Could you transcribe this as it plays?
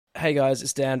Hey guys,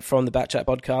 it's Dan from the Backchat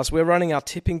Podcast. We're running our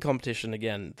tipping competition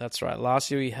again. That's right. Last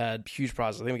year we had huge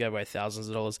prizes. I think we gave away thousands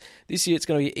of dollars. This year it's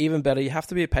going to be even better. You have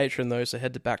to be a patron though, so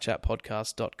head to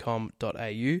backchatpodcast.com.au.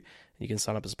 You can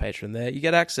sign up as a patron there. You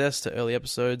get access to early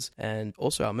episodes and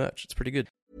also our merch. It's pretty good.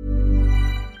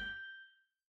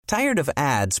 Tired of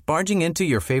ads barging into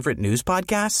your favorite news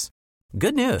podcasts?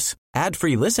 Good news.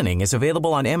 Ad-free listening is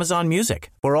available on Amazon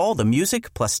Music for all the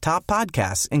music plus top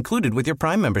podcasts included with your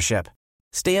Prime membership.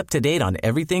 Stay up to date on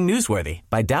everything newsworthy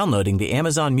by downloading the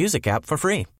Amazon Music app for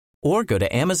free or go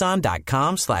to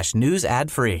amazon.com/news ad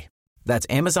free. That's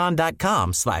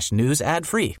amazon.com/news ad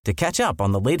free to catch up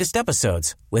on the latest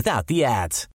episodes without the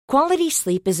ads. Quality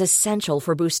sleep is essential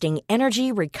for boosting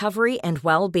energy, recovery, and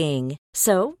well-being.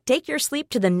 So, take your sleep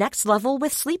to the next level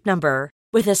with Sleep Number.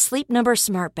 With a Sleep Number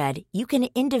smart bed, you can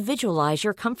individualize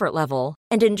your comfort level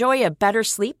and enjoy a better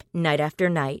sleep night after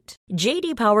night.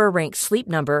 J.D. Power ranks Sleep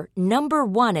Number number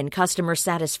 1 in customer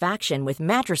satisfaction with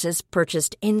mattresses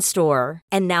purchased in-store.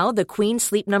 And now the Queen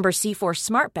Sleep Number C4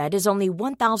 smart bed is only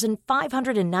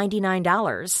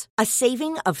 $1,599, a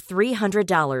saving of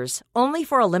 $300, only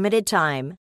for a limited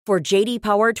time. For J.D.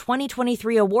 Power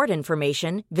 2023 award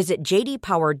information, visit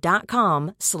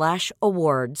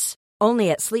jdpower.com/awards.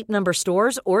 Only at Sleep Number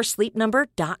stores or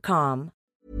sleepnumber.com.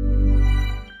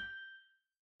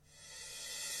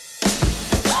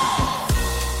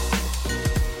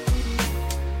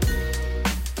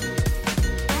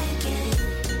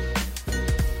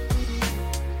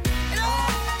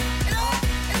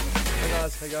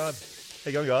 Hey guys, how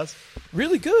you going, guys?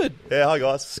 Really good. Yeah, hi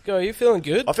guys. Sco, you feeling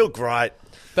good? I feel great.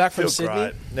 Back from Sydney?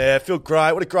 Great. Yeah, I feel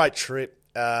great. What a great trip.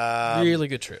 Really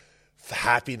good trip. For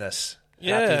happiness.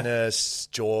 Yeah. Happiness,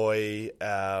 joy.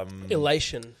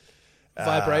 Elation.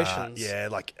 Vibrations.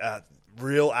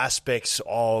 Real aspects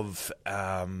of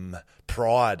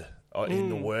pride in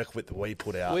the work that we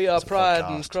put out. We are as a pride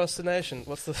podcast. and across the nation.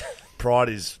 What's the... Pride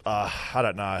is, I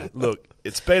don't know. Look,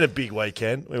 it's been a big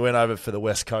weekend. We went over for the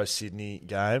West Coast Sydney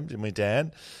game, didn't we,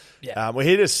 Dan? Yeah. We're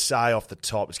here to say off the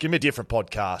top, it's going to be a different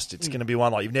podcast. It's going to be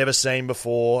one like you've never seen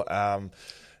before.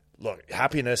 Look,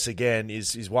 happiness, again,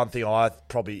 is one thing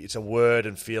it's a word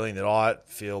and feeling that I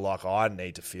feel like I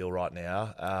need to feel right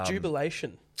now.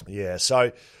 Jubilation. Yeah,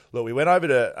 so, look, we went over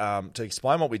to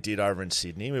explain what we did over in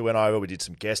Sydney. We did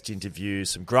some guest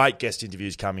interviews, some great guest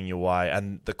interviews coming your way,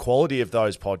 and the quality of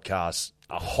those podcasts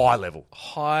are high level.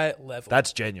 High level.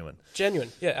 That's genuine.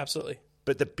 Genuine. Yeah, absolutely.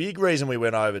 But the big reason we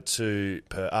went over to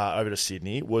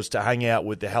Sydney was to hang out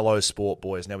with the Hello Sport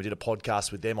boys. Now, we did a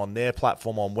podcast with them on their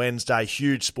platform on Wednesday,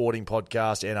 huge sporting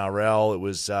podcast, NRL. It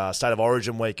was State of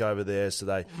Origin week over there, so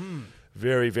they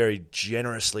very, very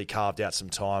generously carved out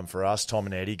some time for us, Tom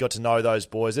and Eddie. Got to know those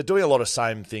boys. They're doing a lot of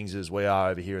same things as we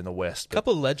are over here in the West.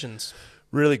 Couple of legends.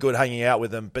 Really good hanging out with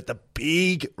them. But the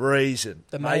big reason,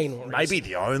 maybe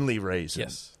the only reason,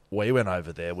 yes, we went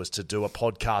over there was to do a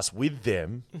podcast with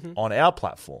them on our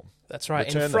platform. That's right,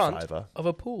 Return in front the favour. of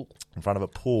a pool. In front of a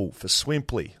pool for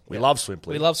Swimply. We love Swimply.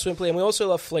 We love Swimply, and we also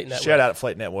love Fleet Network. Shout out at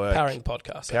Fleet Network. Powering the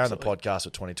podcast. Powering the podcast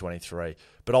of 2023.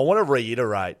 But I want to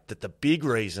reiterate that the big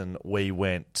reason we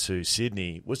went to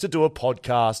Sydney was to do a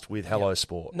podcast with Hello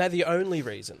Sport. No, the only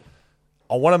reason.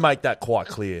 I want to make that quite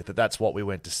clear that that's what we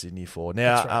went to Sydney for.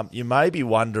 Now, right. You may be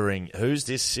wondering, who's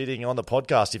this sitting on the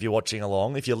podcast if you're watching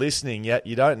along? If you're listening, yet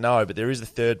you don't know, but there is a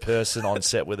third person on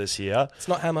set with us here. It's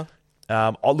not Hammer.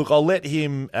 I'll let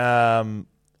him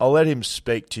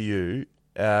speak to you.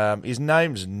 His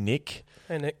name's Nick.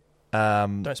 Hey, Nick.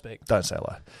 Don't speak. Don't say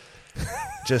hello.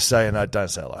 Just so you know, don't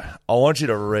say hello. I want you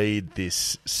to read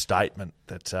this statement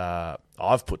that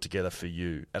I've put together for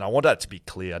you, and I want that to be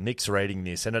clear. Nick's reading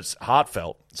this, and it's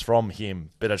heartfelt. It's from him,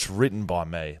 but it's written by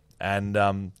me. And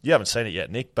you haven't seen it yet,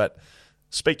 Nick, but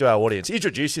speak to our audience.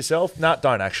 Introduce yourself. No,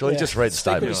 don't actually. Yeah. Just read the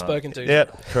statement. We've spoken to. Yeah,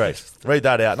 correct. Read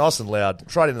that out, nice and loud,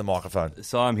 straight into the microphone.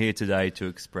 So I'm here today to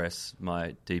express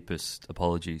my deepest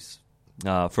apologies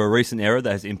for a recent error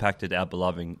that has impacted our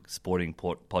beloved sporting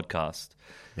podcast.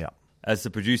 Yeah. As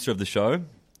the producer of the show,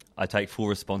 I take full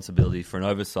responsibility for an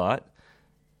oversight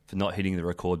for not hitting the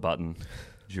record button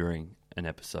during an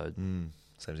episode.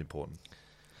 Seems important.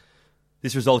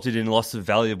 This resulted in loss of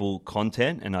valuable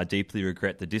content, and I deeply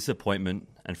regret the disappointment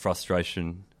and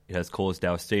frustration it has caused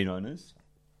our esteemed owners,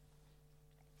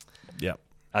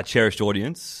 our cherished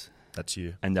audience, that's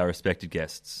you, and our respected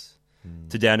guests.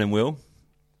 To Dan and Will,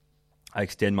 I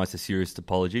extend my sincerest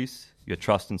apologies. Your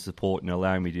trust and support in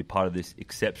allowing me to be part of this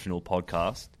exceptional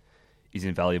podcast is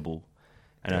invaluable,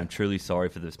 and I'm truly sorry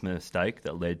for this mistake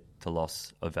that led to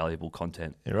loss of valuable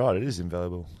content. You're right, it is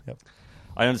invaluable. Yep.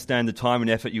 I understand the time and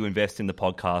effort you invest in the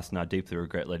podcast, and I deeply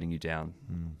regret letting you down.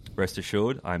 Rest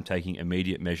assured, I am taking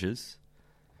immediate measures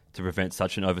to prevent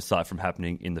such an oversight from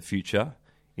happening in the future,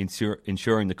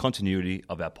 ensuring the continuity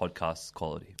of our podcast's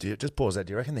quality. Just pause that.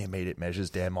 Do you reckon the immediate measures,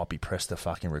 Dan, might be press the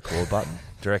fucking record button?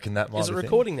 Do you reckon that might Is it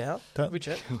recording now? Have we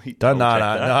checked?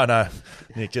 No.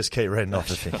 Nick, just keep reading off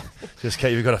the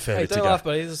thing. You've got a fair bit to go. Don't laugh,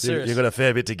 buddy. This is serious. You've got a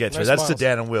fair bit to get No through. That's smiles. to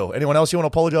Dan and Will. Anyone else you want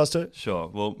to apologise to? Sure.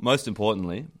 Well, most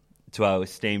importantly, to our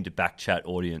esteemed Backchat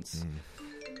audience.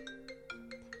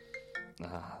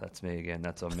 That's me again.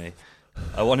 That's on me.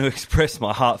 I want to express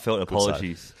my heartfelt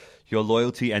apologies. Your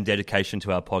loyalty and dedication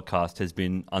to our podcast has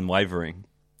been unwavering,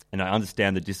 and I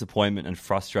understand the disappointment and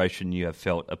frustration you have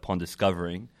felt upon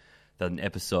discovering that an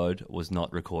episode was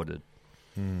not recorded.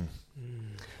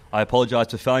 I apologise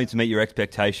for failing to meet your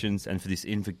expectations and for this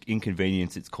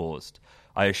inconvenience it's caused.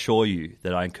 I assure you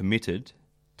that I am committed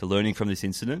to learning from this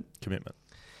incident, Commitment.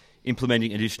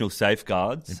 implementing additional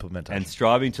safeguards, Implementation. and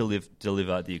striving to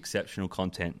deliver the exceptional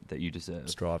content that you deserve.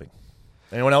 Striving.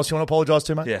 Anyone else you want to apologise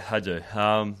to, mate? Yeah, I do.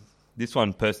 This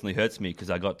one personally hurts me because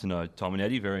I got to know Tom and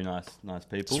Eddie, very nice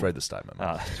people. Just read the statement,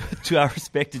 mate. To our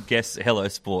respected guests, Hello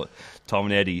Sport, Tom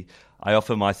and Eddie, I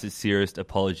offer my sincerest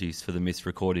apologies for the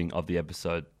misrecording of the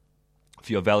episode,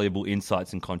 for your valuable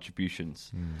insights and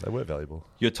contributions. They were valuable.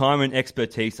 Your time and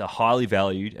expertise are highly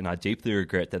valued, and I deeply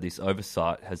regret that this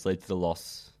oversight has led to the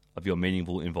loss of your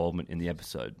meaningful involvement in the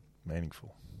episode.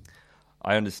 Meaningful.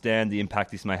 I understand the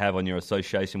impact this may have on your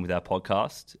association with our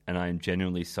podcast, and I am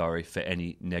genuinely sorry for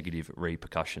any negative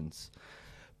repercussions.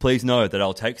 Please know that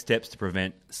I'll take steps to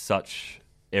prevent such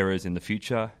errors in the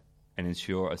future and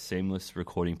ensure a seamless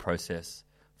recording process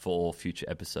for all future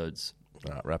episodes.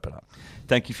 All right, wrap it up.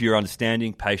 Thank you for your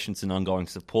understanding, patience, and ongoing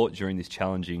support during this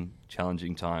challenging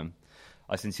time.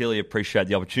 I sincerely appreciate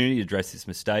the opportunity to address this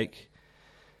mistake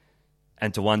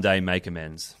and to one day make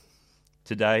amends.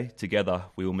 Today, together,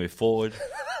 we will move forward,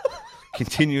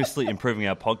 continuously improving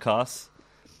our podcasts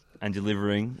and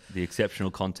delivering the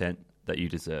exceptional content that you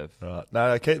deserve. Right. No,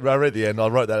 I read the end. I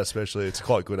wrote that especially. It's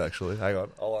quite good, actually. Hang on.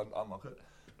 I'll unlock it.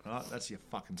 All right, that's your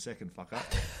fucking second fuck up.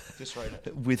 Just read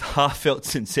it. With heartfelt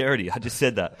sincerity, I just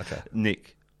said that. Okay.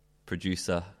 Nick,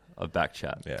 producer of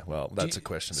Backchat. Yeah, well, that's a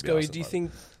question to be Scully, asked. do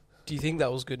you think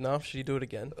that was good enough? Should you do it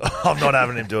again? I'm not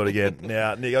having him do it again.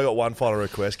 Now, Nick, I got one final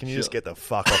request. Can you just get the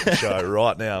fuck off the show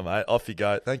right now, mate? Off you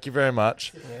go. Thank you very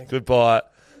much. Yeah. Goodbye.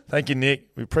 Thank you, Nick.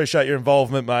 We appreciate your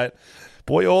involvement, mate.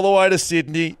 Boy, all the way to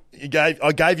Sydney.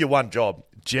 I gave you one job,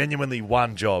 genuinely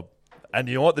one job. And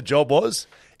you know what the job was?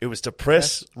 It was to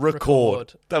press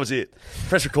record. That was it.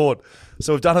 Press record.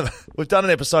 So we've done an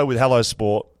episode with Hello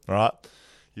Sport, all right?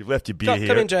 You've left your beer here.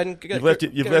 Come in, Jaden.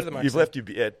 You've left your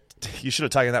beer. You should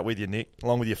have taken that with you, Nick,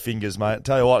 along with your fingers, mate.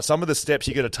 Tell you what, some of the steps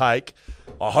you're going to take,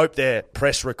 I hope they're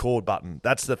press record button.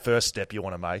 That's the first step you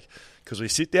want to make. Because we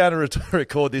sit down and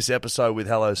record this episode with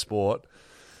Hello Sport.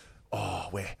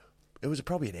 It was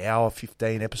probably an hour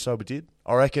 15 episode we did.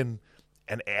 I reckon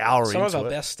an hour into it. Some of our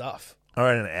best stuff. I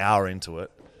reckon an hour into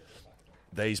it,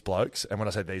 these blokes, and when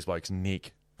I say these blokes,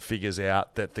 Nick figures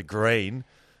out that the green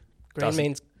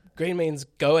means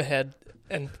go ahead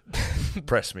and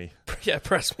press me. Yeah,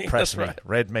 press me. Press That's me. right.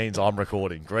 Red means I'm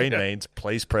recording. Green means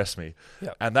please press me.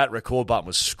 Yep. And that record button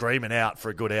was screaming out for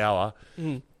a good hour.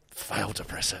 Failed to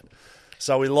press it.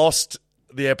 So we lost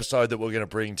the episode that we're going to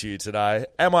bring to you today.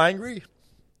 Am I angry?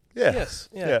 Yeah. Yes.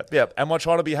 Yeah. Yeah. Am I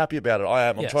trying to be happy about it? I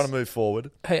am. I'm Yes. trying to move forward.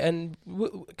 Hey, and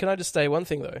can I just say one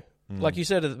thing, though? Like you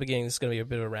said at the beginning, this is going to be a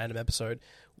bit of a random episode.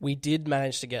 We did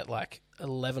manage to get like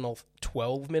 11 or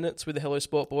 12 minutes with the Hello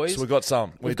Sport boys. So we've got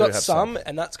some. We've got some,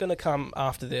 and that's going to come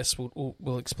after this.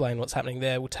 We'll explain what's happening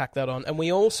there. We'll tack that on. And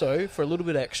we also, for a little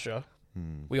bit extra,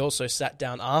 we also sat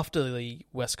down after the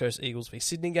West Coast Eagles v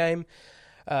Sydney game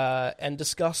and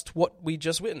discussed what we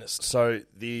just witnessed. So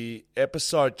the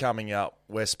episode coming up,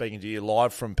 we're speaking to you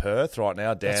live from Perth right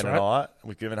now, Dan That's and right. I.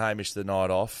 We've given Hamish the night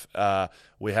off.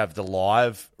 We have the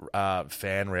live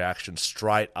fan reaction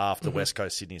straight after West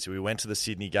Coast Sydney. So we went to the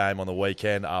Sydney game on the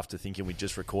weekend after thinking we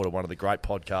just recorded one of the great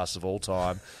podcasts of all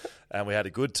time, and we had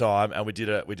a good time. And we did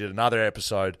another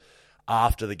episode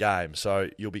after the game. So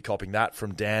you'll be copying that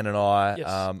from Dan and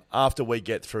I after we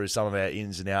get through some of our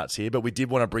ins and outs here. But we did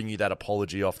want to bring you that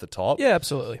apology off the top. Yeah,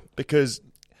 absolutely. Because,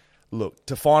 look,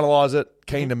 to finalise it,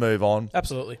 keen to move on.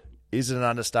 Absolutely. Is it an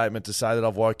understatement to say that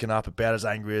I've woken up about as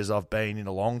angry as I've been in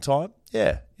a long time?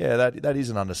 Yeah, that is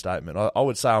an understatement. I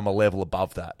would say I'm a level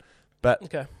above that. But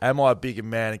Okay. am I a bigger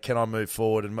man and can I move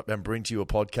forward and bring to you a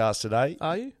podcast today?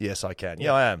 Are you? Yes, I can.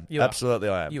 Yeah, I am. You are. Absolutely,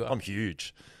 I am. You are. I'm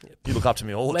huge. You look up to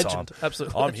me all the Legend. time.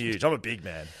 Absolutely. I'm Legend. huge. I'm a big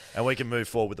man. And we can move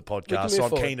forward with the can podcast, move so I'm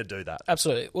forward. keen to do that.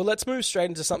 Absolutely. Well, let's move straight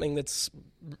into something that's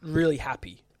really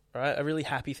happy, right? A really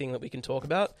happy thing that we can talk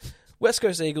about. West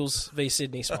Coast Eagles v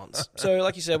Sydney Swans. So,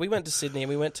 like you said, we went to Sydney and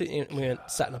we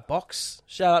sat in a box.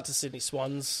 Shout out to Sydney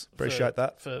Swans. Appreciate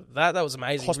that. For that. That was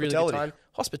amazing. Really good time.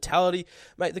 Hospitality.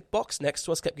 Mate, the box next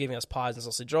to us kept giving us pies and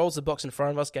sausage rolls. The box in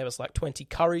front of us gave us like 20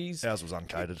 curries. Ours was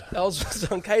uncatered. Ours was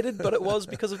uncatered, but it was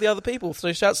because of the other people.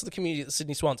 So shouts to the community at the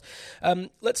Sydney Swans.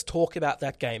 Let's talk about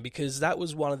that game because that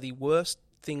was one of the worst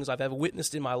things I've ever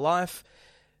witnessed in my life.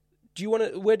 Do you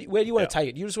want to? Where do you want to take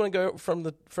it? Do you just want to go from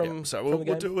the So from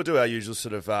the game? we'll do our usual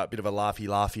sort of bit of a laughy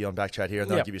on Backchat here,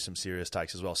 and then Yep. I'll give you some serious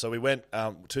takes as well. So we went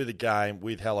to the game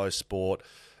with Hello Sport.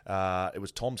 It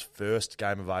was Tom's first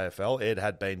game of AFL. Ed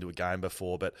had been to a game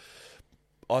before, but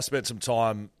I spent some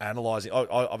time analysing.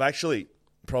 I've actually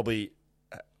probably...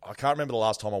 I can't remember the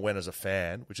last time I went as a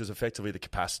fan, which is effectively the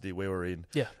capacity we were in.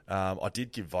 Yeah. I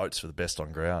did give votes for the best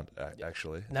on ground,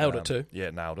 actually. Nailed it too.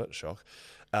 Yeah, nailed it. Shock.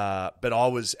 But I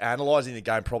was analysing the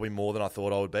game probably more than I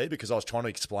thought I would be because I was trying to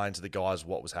explain to the guys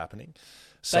what was happening.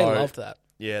 They loved that.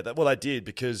 Yeah, well, they did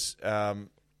because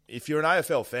if you're an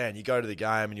AFL fan, you go to the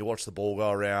game and you watch the ball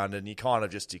go around and you kind of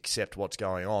just accept what's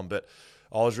going on. But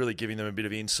I was really giving them a bit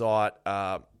of insight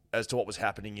as to what was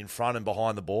happening in front and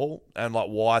behind the ball and like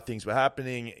why things were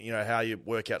happening, you know, how you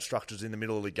work out structures in the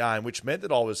middle of the game, which meant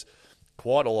that I was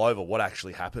quite all over what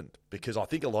actually happened because I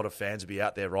think a lot of fans would be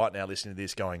out there right now listening to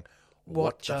this going,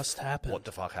 What just happened? What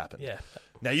the fuck happened? Yeah.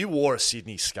 Now you wore a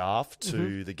Sydney scarf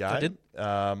to the game. I did.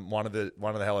 One of the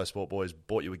Hello Sport boys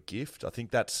bought you a gift. I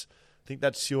think that's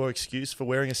your excuse for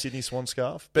wearing a Sydney Swan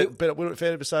scarf. But would it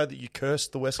fair to say that you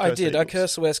cursed the West Coast I did. I Eagles?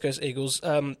 cursed the West Coast Eagles.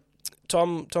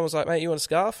 Tom was like, mate, you want a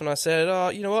scarf? And I said, oh,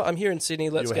 you know what? I'm here in Sydney.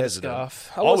 Let's You were get hesitant. a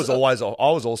scarf. I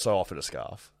was also offered a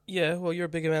scarf. Yeah, well, you're a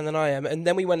bigger man than I am. And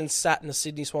then we went and sat in the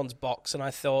Sydney Swans box, and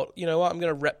I thought, you know what? I'm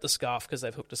going to rep the scarf because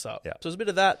they've hooked us up. Yeah. So it was a bit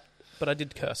of that, but I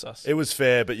did curse us. It was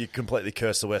fair, but you completely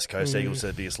cursed the West Coast Eagles,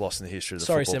 the biggest loss in the history of the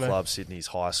Sorry, football Simo. club, Sydney's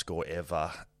highest score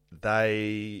ever.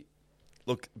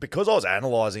 Look, because I was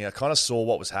analysing, I kind of saw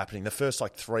what was happening. The first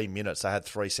 3 minutes, they had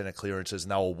 3 centre clearances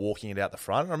and they were walking it out the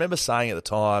front. And I remember saying at the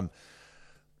time,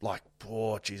 they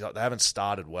haven't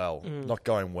started well, not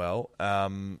going well. How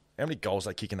many goals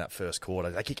they kick in that first quarter?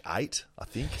 They kick 8, I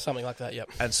think. Something like that, yep.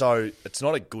 And so it's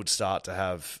not a good start to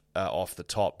have off the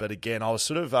top. But again, I was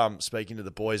sort of speaking to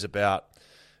the boys about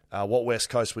what West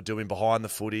Coast were doing behind the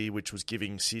footy, which was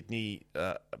giving Sydney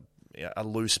a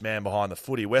loose man behind the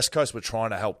footy. West Coast were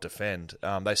trying to help defend.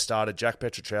 They started Jack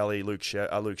Petruccelli, Luke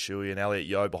Shuey and Elliot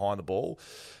Yeo behind the ball,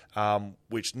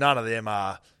 which none of them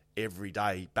are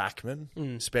everyday backmen,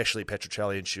 especially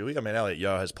Petruccelli and Shuey. I mean, Elliot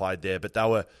Yeo has played there, but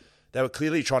they were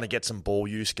clearly trying to get some ball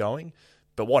use going.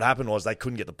 But what happened was they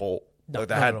couldn't get the ball. No,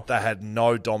 they had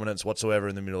no dominance whatsoever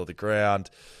in the middle of the ground.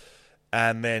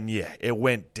 And then, it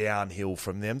went downhill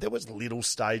from them. There was little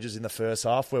stages in the first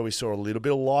half where we saw a little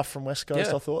bit of life from West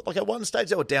Coast, Yeah. I thought. At one stage,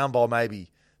 they were down by maybe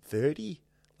 30.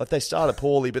 They started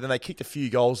poorly, but then they kicked a few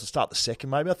goals to start the second,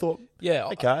 maybe. I thought, Yeah.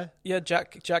 okay. Yeah,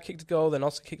 Jack kicked a goal, then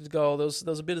Oscar kicked a goal. There was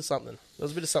a bit of something. There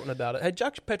was a bit of something about it. Hey,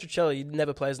 Jack Petruccelli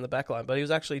never plays in the back line, but he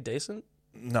was actually decent.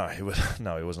 No, he was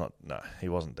not. No, he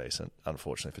wasn't decent,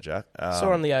 unfortunately for Jack.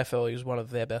 Saw on the AFL, he was one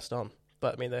of their best on.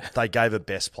 But, I mean, They gave her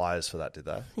best players for that, did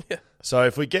they? Yeah. So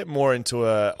if we get more into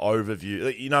an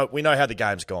overview, we know how the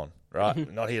game's gone, right?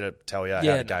 We're not here to tell you how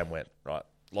the game went, right?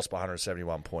 Lost by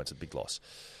 171 points, a big loss.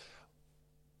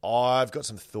 I've got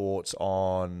some thoughts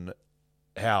on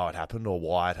how it happened or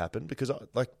why it happened because,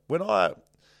 when I,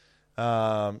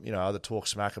 either talk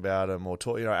smack about them or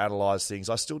analyse things,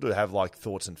 I still do have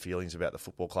thoughts and feelings about the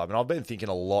football club, and I've been thinking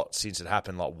a lot since it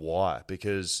happened, why?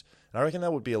 Because and I reckon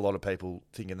there would be a lot of people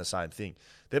thinking the same thing.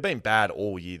 They've been bad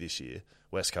all year this year,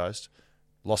 West Coast,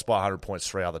 lost by 100 points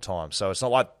 3 other times, so it's not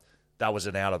like that was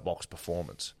an out of box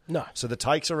performance. No. So the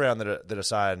takes around that are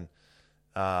saying,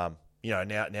 now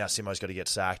Simo's got to get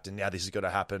sacked and now this has got to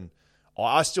happen.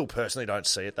 I still personally don't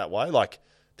see it that way,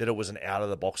 that it was an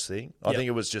out-of-the-box thing. I think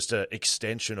it was just an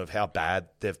extension of how bad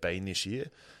they've been this year.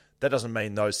 That doesn't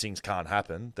mean those things can't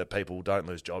happen, that people don't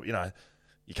lose jobs.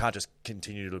 You can't just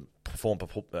continue to perform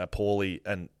poorly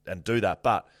and do that.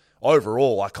 But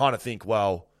overall, I kind of think,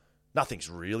 well, nothing's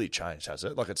really changed, has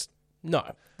it? No.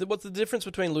 What's the difference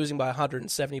between losing by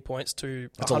 170 points to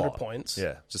It's 100 a lot. points?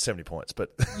 Yeah, it's just 70 points.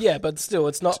 But Yeah, but still,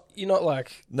 it's not. You're not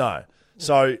like. no.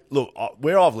 So, look,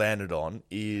 where I've landed on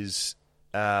is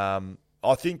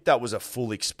I think that was a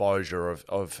full exposure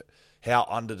of how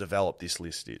underdeveloped this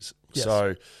list is. Yes.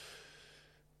 So,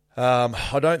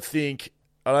 I don't think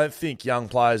young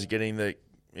players are getting the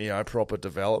proper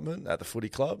development at the footy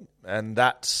club, and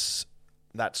that's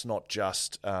not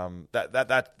just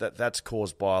that's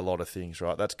caused by a lot of things,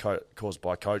 right? That's caused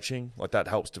by coaching, like that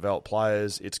helps develop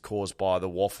players. It's caused by the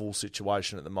waffle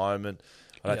situation at the moment.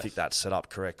 I don't think that's set up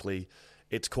correctly.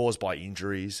 It's caused by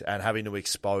injuries and having to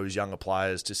expose younger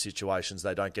players to situations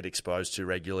they don't get exposed to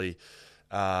regularly.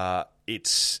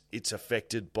 It's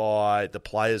affected by the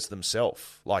players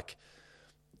themselves. Like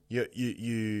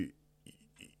you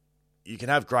can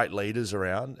have great leaders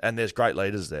around, and there's great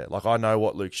leaders there. Like I know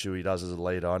what Luke Shuey does as a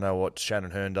leader. I know what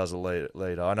Shannon Hearn does as a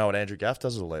leader. I know what Andrew Gaff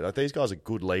does as a leader. Like these guys are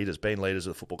good leaders, been leaders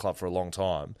of the football club for a long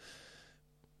time.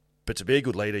 But to be a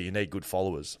good leader, you need good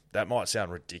followers. That might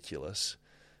sound ridiculous,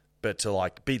 but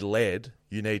to be led,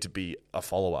 you need to be a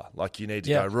follower. Like you need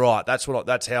to go, right, that's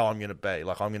how I'm going to be.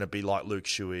 Like I'm going to be like Luke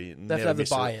Shuey. They have to have the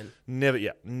buy-in.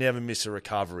 Never miss a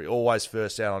recovery. Always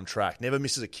first out on track. Never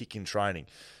misses a kick in training.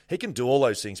 He can do all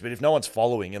those things, but if no one's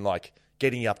following and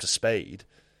getting you up to speed,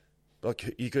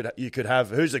 you could have,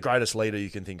 who's the greatest leader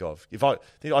you can think of? If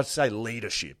I'd say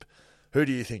leadership, who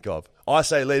do you think of? I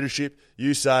say leadership.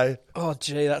 You say, oh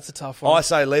gee, that's a tough one. I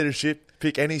say leadership.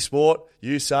 Pick any sport.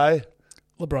 You say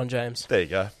LeBron James. There you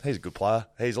go. He's a good player.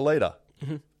 He's a leader.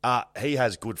 Mm-hmm. He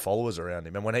has good followers around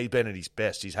him. And when he's been at his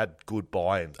best, he's had good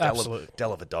buy-in. Absolutely.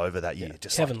 Dellavedova that year.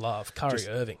 Just Kevin Love, Kyrie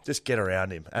Irving. Just get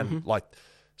around him. And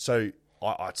so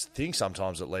I think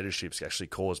sometimes that leadership's actually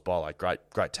caused by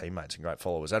great teammates and great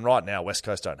followers. And right now, West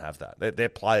Coast don't have that. Their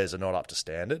players are not up to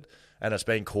standard. And it's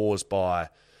been caused by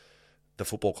the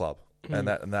football club. And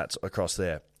that's across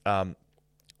there.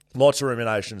 Lots of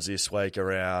ruminations this week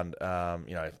around,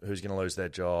 who's going to lose their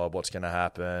job, what's going to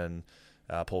happen.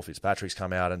 Paul Fitzpatrick's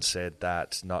come out and said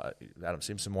that Adam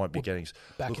Simpson won't be getting...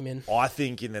 Back him in. I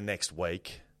think in the next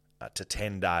week to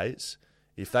 10 days,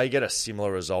 if they get a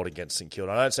similar result against St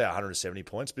Kilda, I don't say 170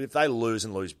 points, but if they lose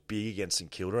big against St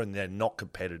Kilda and they're not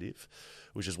competitive,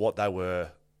 which is what they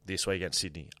were this week against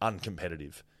Sydney,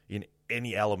 uncompetitive in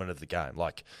any element of the game,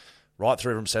 right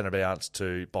through from centre bounce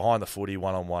to behind the footy,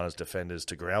 one-on-one as defenders,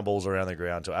 to ground balls around the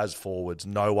ground, to as forwards,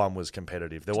 no one was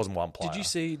competitive. There wasn't one player.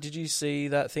 Did you see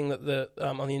that thing that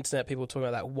on the internet people were talking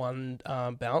about, that one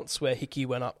bounce where Hickey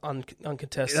went up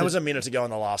uncontested? There was a minute to go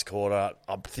in the last quarter.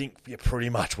 I think you're pretty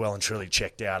much well and truly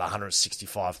checked out,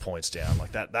 165 points down.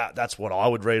 That's what I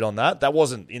would read on that. That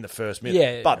wasn't in the first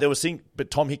minute. But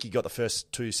Tom Hickey got the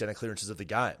first 2 centre clearances of the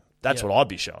game. That's what I'd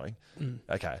be showing.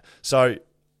 Okay. So...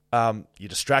 you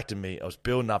distracted me. I was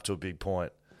building up to a big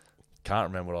point. Can't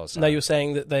remember what I was saying. No, you were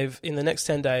saying that they've, in the next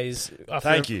 10 days...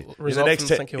 Thank you. In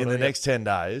the next 10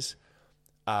 days,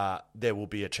 there will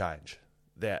be a change.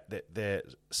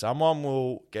 Someone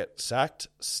will get sacked,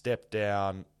 step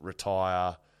down,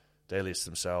 retire, delist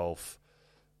themselves,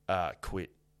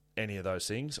 quit, any of those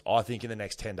things. I think in the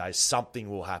next 10 days, something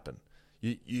will happen.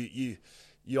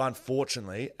 You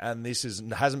unfortunately, and this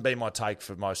hasn't been my take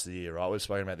for most of the year, right? We've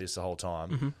spoken about this the whole time.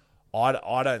 Mm-hmm.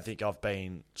 I don't think I've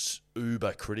been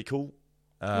uber critical.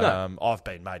 No. I've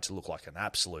been made to look like an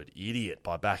absolute idiot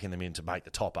by backing them in to make the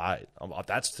top 8.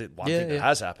 That's the one thing that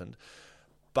has happened.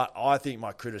 But I think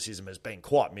my criticism has been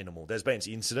quite minimal. There's been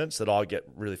incidents that I get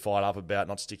really fired up about,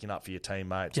 not sticking up for your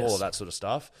teammates, all of that sort of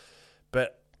stuff.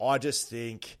 But I just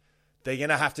think they're going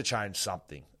to have to change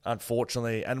something,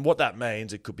 unfortunately. And what that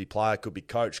means, it could be player, could be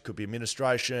coach, could be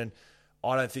administration.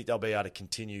 I don't think they'll be able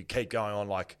to keep going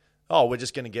on we're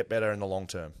just going to get better in the long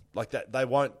term. That they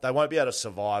won't be able to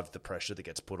survive the pressure that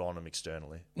gets put on them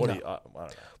externally. I don't know.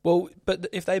 Well, but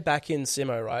if they back in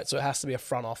Simo, right, so it has to be a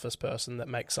front office person that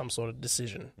makes some sort of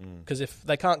decision. Because if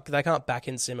they can't back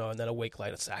in Simo and then a week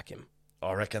later sack him.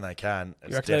 I reckon they can.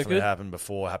 It's definitely happened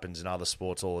before. Happens in other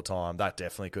sports all the time. That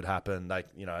definitely could happen.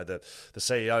 The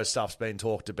CEO stuff's been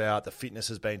talked about. The fitness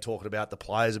has been talked about. The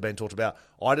players have been talked about.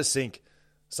 I just think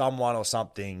someone or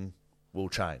something will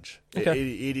change.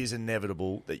 Okay. It is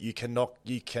inevitable that you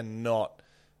cannot.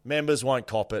 Members won't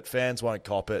cop it. Fans won't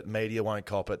cop it. Media won't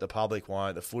cop it. The public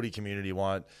won't. The footy community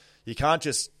won't. You can't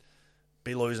just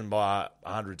be losing by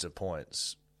hundreds of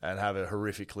points and have a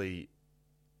horrifically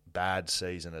bad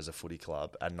season as a footy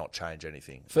club and not change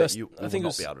anything. You will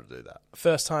not be able to do that.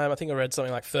 First time, I think I read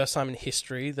something first time in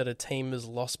history that a team has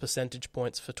lost percentage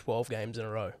points for 12 games in a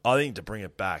row. I think to bring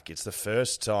it back, it's the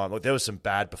first time. There were some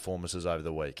bad performances over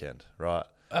the weekend, right?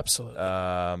 Absolutely.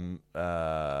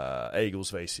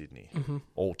 Eagles v Sydney,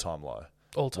 all-time low.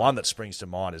 All-time. One that springs to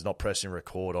mind is not pressing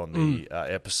record on the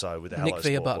episode with the Hello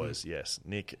Sport Boys. Yes,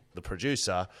 Nick, the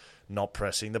producer, not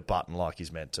pressing the button like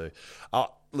he's meant to.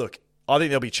 Look, I think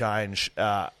there'll be change.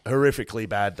 Horrifically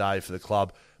bad day for the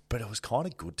club, but it was kind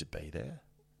of good to be there.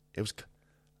 It was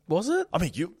Was it? I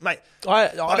mean, you, mate.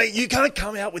 I mean, you can't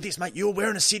come out with this, mate. You're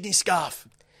wearing a Sydney scarf.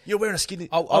 You're wearing a Sydney.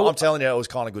 I- I'm telling you, it was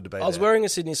kind of good to be I was there. wearing a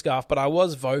Sydney scarf, but I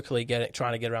was vocally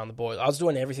trying to get around the boys. I was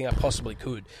doing everything I possibly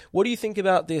could. What do you think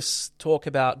about this talk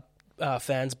about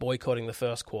fans boycotting the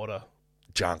first quarter?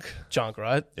 Junk,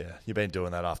 right? Yeah, you've been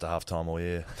doing that after halftime all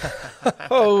year.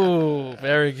 Oh,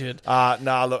 very good.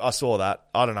 No, look, I saw that.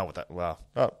 I don't know what that. Well,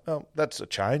 that's a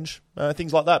change.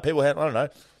 Things like that. People, I don't know.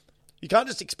 You can't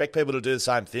just expect people to do the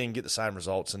same thing, get the same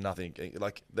results, and nothing.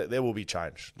 Like there will be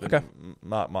change. Okay.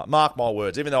 Mark my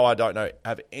words. Even though I don't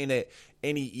have any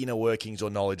inner workings or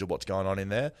knowledge of what's going on in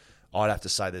there, I'd have to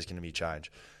say there's going to be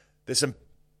change. There's some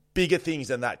bigger things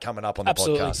than that coming up on the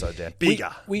Absolutely. podcast, though, Dan.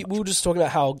 Bigger. We were just talking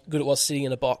about how good it was sitting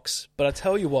in a box, but I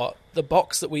tell you what, the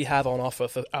box that we have on offer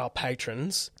for our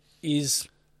patrons is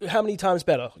how many times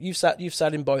better? You've sat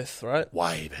in both, right?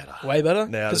 Way better. Way better?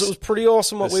 Now, Because it was pretty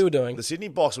awesome what we were doing. The Sydney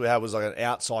box we had was like an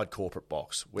outside corporate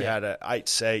box. We had 8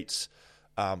 seats,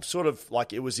 sort of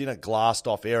like it was in a glassed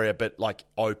off area, but like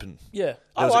open. Yeah,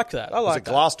 I There was like that. I There was like a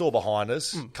that. glass door behind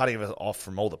us, cutting us off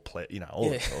from all the all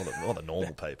the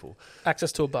normal people.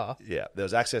 Access to a bar. Yeah, there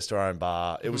was access to our own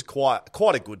bar. It was quite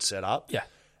a good setup. Yeah.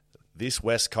 This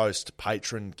West Coast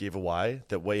patron giveaway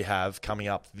that we have coming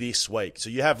up this week. So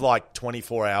you have like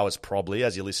 24 hours probably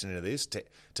as you're listening to this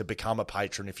to become a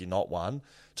patron if you're not one,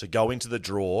 to go into the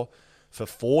draw for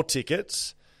 4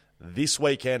 tickets this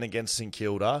weekend against St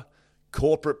Kilda,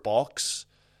 corporate box,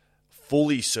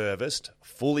 fully serviced,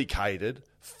 fully catered,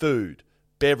 food,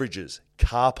 beverages,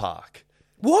 car park.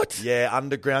 What? Yeah,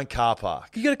 underground car park.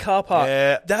 You get a car park.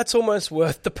 Yeah. That's almost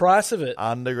worth the price of it.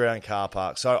 Underground car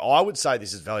park. So I would say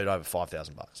this is valued over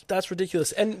 $5,000. That's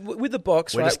ridiculous. And with the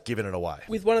box, We're right? just giving it away.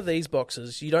 With one of these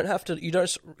boxes, you don't have to. You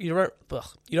don't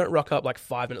rock up like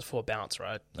 5 minutes before bounce,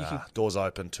 right? You can, Doors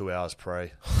open 2 hours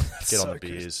pre. Get on so the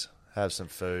beers. Have some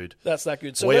food. that's that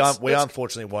good. So we let's-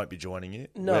 unfortunately won't be joining you.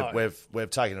 No. We've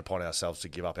taken it upon ourselves to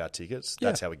give up our tickets.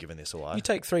 That's how we're giving this away. You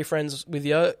take 3 friends with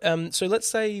you. So let's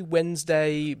say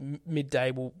Wednesday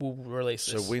midday we'll release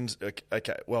So this. Wednesday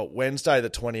the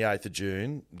 28th of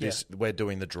June, we're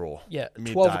doing the draw. Yeah,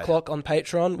 Midday. 12 o'clock on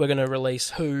Patreon, we're going to release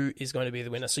who is going to be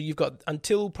the winner. So you've got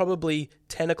until probably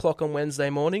 10 o'clock on Wednesday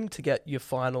morning to get your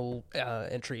final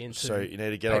entry into So you need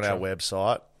to get on our Patreon.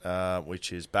 website,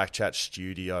 which is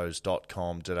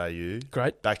backchatstudios.com.au.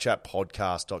 Great.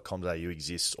 Backchatpodcast.com.au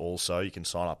exists also. You can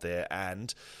sign up there,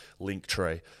 and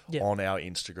Linktree on our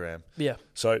Instagram. Yeah.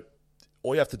 So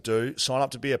all you have to do, sign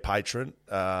up to be a patron,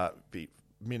 be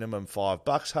minimum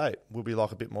 $5. Hey, would we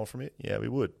like a bit more from it? Yeah, we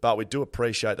would. But we do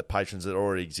appreciate the patrons that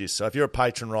already exist. So if you're a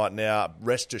patron right now,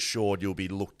 rest assured you'll be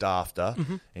looked after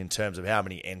in terms of how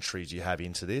many entries you have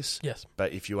into this. Yes.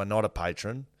 But if you are not a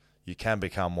patron, you can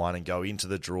become one and go into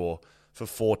the draw for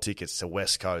 4 tickets to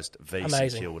West Coast v St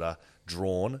Amazing. Kilda,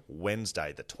 drawn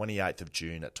Wednesday, the 28th of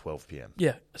June at 12 p.m.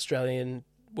 Yeah, Australian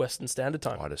Western Standard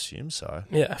Time. I'd assume so.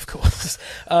 Yeah, of course.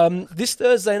 This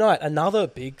Thursday night, another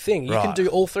big thing. You can Right. do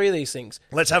all 3 of these things.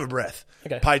 Let's have a breath.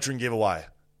 Okay. Patron giveaway.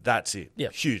 That's it. Yeah.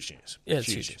 Huge news. Yeah, it's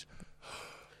huge. news.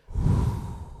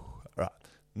 Right.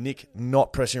 Nick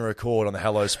not pressing record on the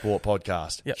Hello Sport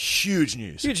podcast. Yep. Huge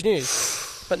news. Huge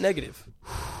news, but negative.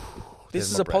 This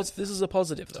There's is my a breath. this is a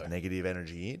positive though. Negative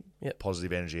energy in, Yep.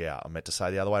 positive energy out. I meant to say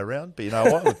the other way around, but you know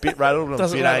what? I'm a bit rattled and I'm a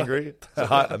Doesn't bit matter. angry.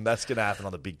 And that's going to happen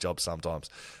on the big job sometimes.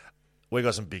 We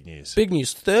got some big news. Big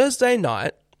news. Thursday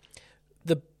night,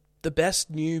 the best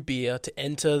new beer to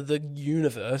enter the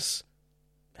universe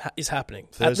is happening.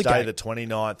 Thursday, at the the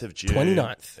 29th of June.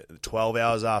 29th. 12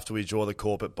 hours after we draw the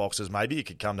corporate boxes. Maybe you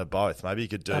could come to both. Maybe you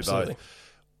could do Absolutely. both.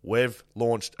 We've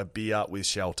launched a beer with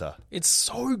Shelter. It's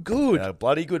so good. Our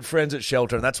bloody good friends at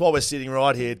Shelter, and that's why we're sitting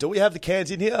right here. Do we have the cans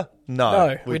in here?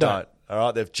 No, we we don't. All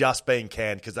right, they've just been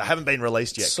canned because they haven't been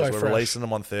released yet So because we're fresh. releasing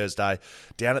them on Thursday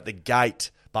down at the Gate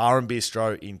Bar and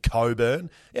Bistro in Coburn.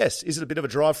 Yes, is it a bit of a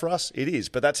drive for us? It is,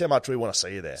 but that's how much we want to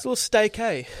see you there. It's a little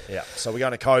staycay. Yeah, so we're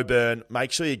going to Coburn.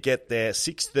 Make sure you get there.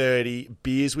 6:30,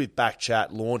 beers with Backchat,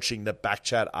 launching the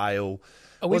Backchat Ale.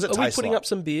 Are What we, does it are we taste putting like? up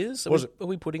some beers? What is it? Are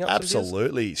we putting up some beers?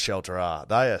 Absolutely, Shelter are.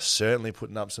 They are certainly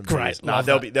putting up some Great, beers. No, love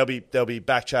there'll that. be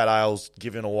Backchat ales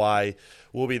given away.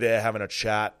 We'll be there having a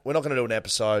chat. We're not going to do an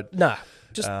episode. Nah.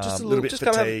 Just a little bit just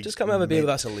fatigued, come have a beer with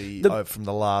us. mentally The, from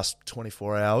the last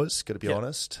 24 hours. Got to be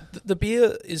honest. the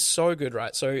beer is so good,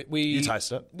 right? So You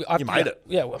taste it. You made it.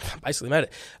 Yeah, well, basically made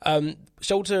it.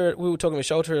 Shelter. We were talking with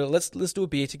Shelter. Let's do a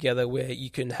beer together where you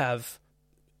can have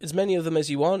as many of them as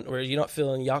you want, where you're not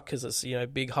feeling yuck because it's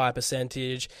big high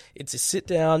percentage. It's a sit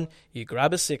down. You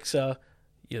grab a sixer.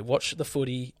 You watch the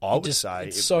footy. I would say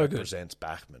it's it so good. represents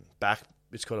Backman.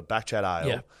 It's called a Backchat Ale.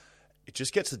 Yeah. It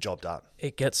just gets the job done,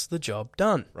 It gets the job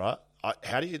done. right?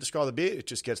 how do you describe the beer? It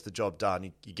just gets the job done.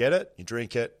 You get it, you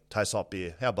drink it, tastes like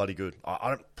beer. How bloody good.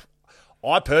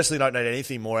 I personally don't need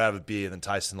anything more out of a beer than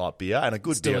tasting like beer, and a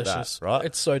good beer delicious. at that, right?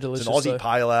 It's so delicious. It's an Aussie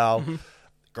Pale Ale.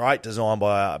 Great design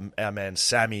by our man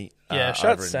Sammy shout out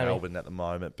over to in Sammy. Melbourne at the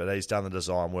moment, but he's done the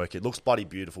design work. It looks bloody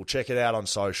beautiful. Check it out on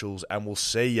socials, and we'll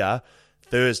see ya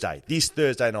this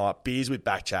Thursday night, Beers with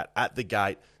Backchat at the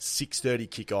gate, 6:30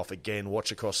 kickoff. Again,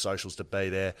 watch across socials to be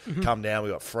there. Come down,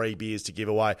 we've got free beers to give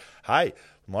away. Hey,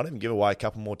 we might even give away a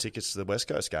couple more tickets to the West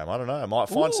Coast game. I don't know. I might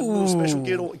find some little special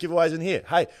giveaways in here.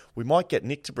 Hey, we might get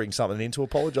Nick to bring something in to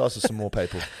apologise to some more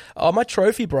people. Oh, my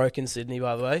trophy broke in Sydney,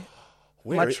 by the way.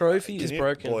 My trophy Can is you-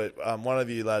 broken. Boy, one of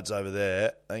you lads over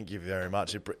there, thank you very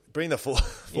much. Bring the full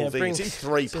thing. bring- It's in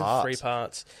three it's in parts. 3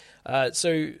 parts.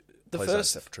 So the Please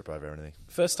first don't trip over anything.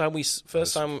 first time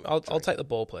I'll take the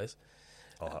ball, please.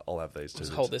 I'll have these two.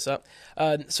 Just hold this up.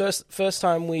 First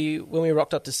time when we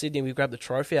rocked up to Sydney, we grabbed the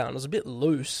trophy out and it was a bit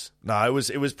loose. No,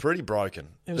 it was pretty broken.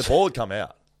 The ball had come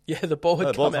out. Yeah, the ball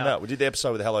had come out. We did the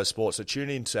episode with Hello Sport, so tune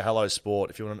in to Hello Sport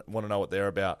if you want to know what they're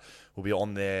about. We'll be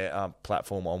on their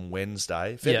platform on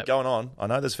Wednesday. Fair bit going on. I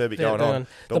know there's fair bit going on,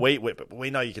 but we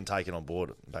know you can take it on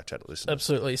board. Backchat listeners.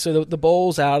 Absolutely. So the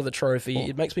ball's out of the trophy.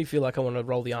 It makes me feel like I want to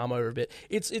roll the arm over a bit.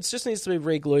 It just needs to be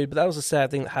re-glued, but that was a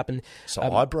sad thing that happened. So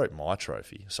I broke my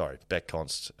trophy. Sorry, Beck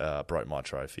Const broke my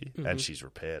trophy, and she's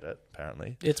repaired it,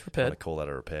 apparently. It's repaired. I'm going to call that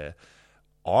a repair.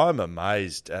 I'm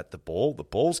amazed at the ball. The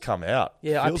ball's come out.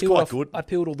 Yeah, feels quite good. I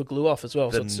peeled all the glue off as well.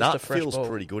 The so it's nut just a fresh feels ball.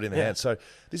 pretty good in the hand. So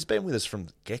this has been with us from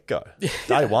get-go.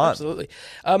 Day one. Absolutely.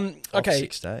 Of Okay.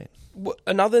 16.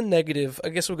 Another negative, I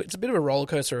guess it's a bit of a roller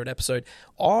coaster of an episode.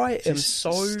 I am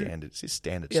so... Standard. Is this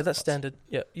standard Yeah, size? that's standard.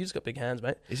 Yeah, you just got big hands,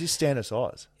 mate. Is this standard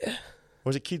size? Yeah. Or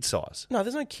is it kid size? No,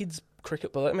 there's no kids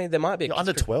cricket ball. I mean, there might be a You're kids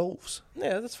under cricket- 12s.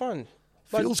 Yeah, that's fine.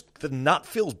 The nut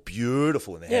feels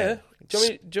beautiful in the Yeah. hand. Do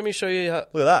you want me to show you how...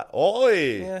 Look at that.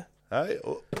 Oi. Yeah. Hey.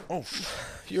 Oh.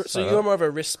 You're more of a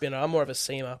wrist spinner. I'm more of a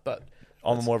seamer, but...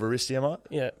 I'm more of a wristy, am I?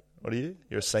 Yeah. What are you?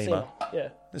 You're a seamer. Yeah.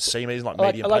 A seamer is like I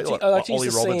like medium to like use Ollie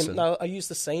the Robinson. seam. No, I use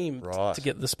the seam Right. to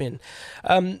get the spin.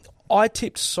 I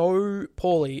tipped so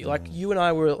poorly. Like you and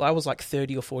I was like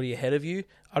 30 or 40 ahead of you.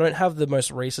 I don't have the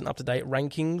most recent up-to-date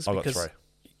rankings. I got because 3.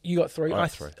 You got 3? I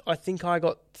got 3. I think I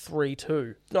got 3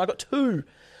 too. No, I got 2.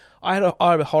 I had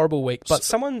a horrible week. But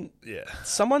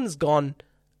someone's gone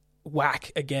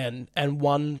whack again and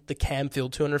won the Camfield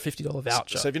 $250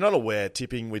 voucher. So if you're not aware,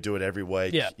 tipping, we do it every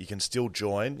week. Yeah. You can still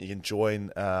join. You can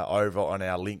join over on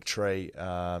our link tree.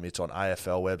 It's on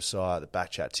AFL website, the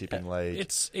Backchat Tipping League.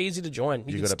 It's easy to join. You've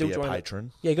can got to still be a join it.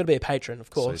 patron. Yeah, you've got to be a patron, of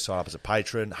So you course. sign up as a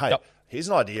patron. Hey, Yep. here's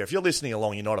an idea. If you're listening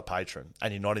along, you're not a patron,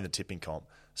 and you're not in the tipping comp,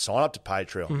 sign up to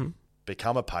Patreon,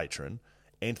 become a patron,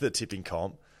 enter the tipping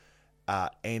comp,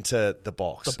 enter the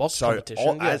box. The box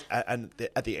competition,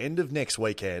 at the end of next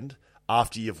weekend,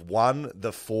 after you've won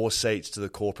the 4 seats to the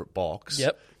corporate box,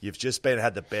 Yep. you've just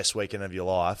had the best weekend of your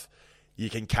life, you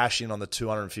can cash in on the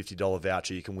 $250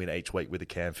 voucher you can win each week with the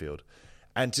Camfield.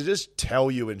 And to just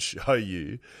tell you and show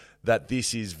you that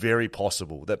this is very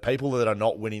possible, that people that are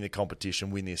not winning the competition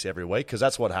win this every week, because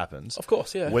that's what happens. Of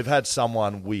course, yeah. We've had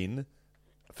someone win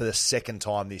for the second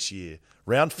time this year.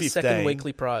 Round 15. Second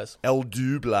weekly prize. El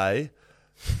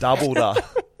Double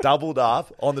doubled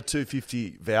up on the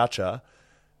 $250 voucher.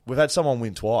 We've had someone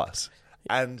win twice.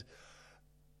 And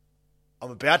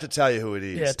I'm about to tell you who it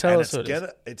is. Yeah, tell and us who it is.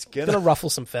 It's Going to ruffle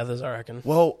some feathers, I reckon.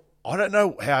 Well, I don't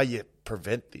know how you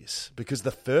prevent this, because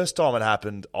the first time it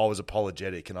happened, I was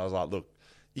apologetic and I was like, look,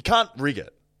 you can't rig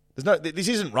it. This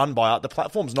isn't run by us. The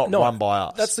platform's not run by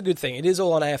us. That's the good thing. It is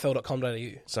all on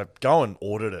afl.com.au. So go and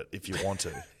audit it if you want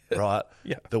to, right?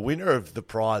 Yeah. The winner of the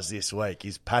prize this week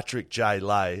is Patrick J.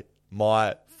 Lay,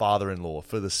 my father-in-law,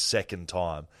 for the second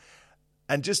time.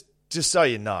 And just so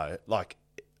you know, like,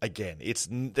 again,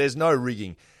 there's no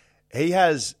rigging. He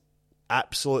has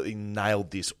absolutely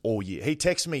nailed this all year. He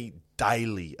texts me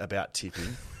daily about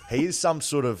tipping. He is some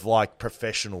sort of like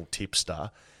professional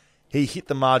tipster. He hit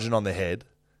the margin on the head,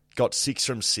 got 6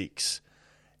 from 6.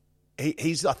 I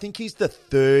think he's the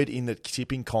third in the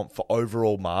tipping comp for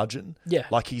overall margin. Yeah.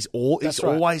 Like he's right.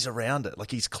 always around it.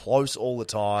 Like he's close all the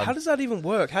time. How does that even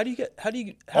work? How are you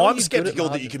I'm good at skeptical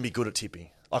that you margin? can be good at tipping.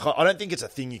 Like I don't think it's a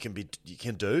thing you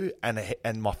can do.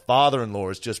 And my father-in-law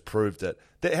has just proved it.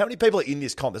 How many people are in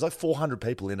this comp? There's like 400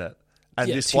 people in it, and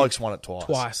Yeah, this bloke's won it twice.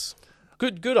 Twice.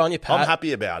 Good on you, Pat. I'm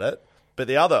happy about it. But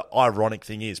the other ironic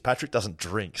thing is Patrick doesn't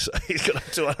drink, so he's got a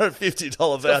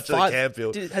 $250 voucher to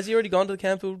Camfield. Has he already gone to the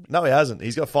Camfield? No, he hasn't.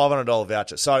 He's got a $500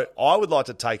 voucher. So I would like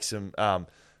to take some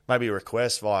maybe a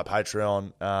request via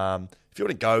Patreon. If you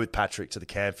want to go with Patrick to the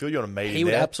Campfield, you want to meet him He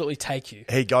would there. absolutely take you.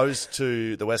 He goes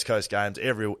to the West Coast games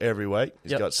every week.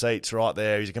 He's got seats right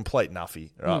there. He's a complete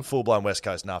nuffy, right? Full-blown West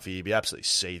Coast nuffy. He'd be absolutely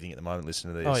seething at the moment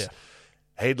listening to this. Oh,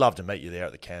 yeah. He'd love to meet you there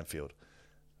at the Campfield,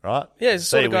 right? Yeah, he's the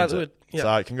sort of guy that would. Yeah.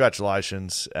 So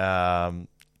congratulations. There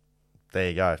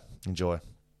you go. Enjoy.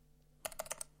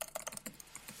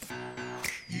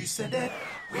 You send it,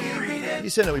 we read it. You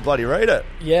send it, we bloody read it.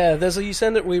 Yeah, there's a you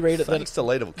send it, we read it. Thanks to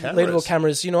Leadable Cameras. Leadable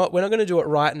Cameras. You know what? We're not going to do it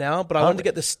right now, but I wanted to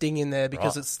get the sting in there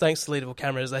because it's thanks to Leadable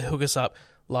Cameras. They hook us up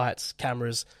lights,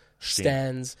 cameras,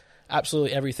 stands,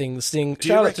 absolutely everything. The sting. Do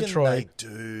you Shout out to reckon Troy. they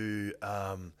do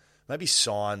maybe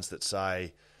signs that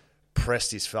say press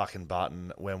this fucking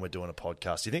button when we're doing a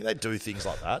podcast? Do you think they do things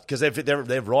like that? Because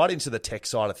they're right into the tech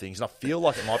side of things, and I feel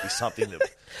like it might be something that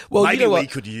Well, maybe you know we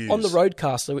what? could use. On the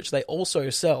Roadcaster, which they also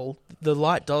sell, the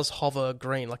light does hover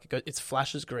green, like it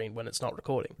flashes green when it's not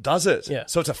recording. Does it? Yeah.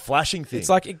 So it's a flashing thing. It's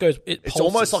like it goes. It's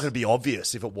almost like it'd be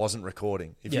obvious if it wasn't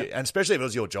recording. And especially if it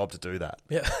was your job to do that.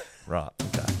 Yeah. Right.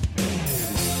 Okay.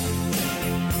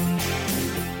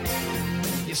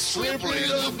 It's simply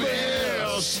the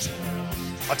best.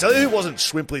 I tell you who wasn't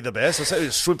Swimply the best. I say who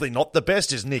was Swimply not the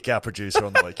best is Nick, our producer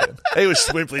on the weekend. He was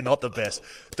Swimply not the best.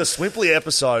 The Swimply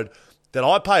episode that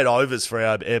I paid overs for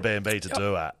our Airbnb to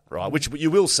do at, right, which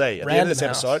you will see at the end of this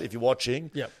episode if you're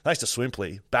watching. Yep. Thanks to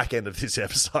Swimply, back end of this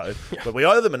episode. But we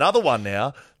owe them another one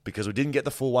now because we didn't get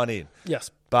the full one in.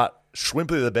 Yes. But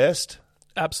Swimply the best,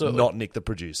 Absolutely. not Nick the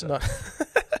producer. No.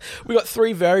 We got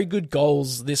 3 very good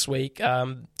goals this week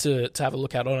to have a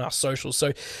look at on our socials.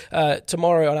 So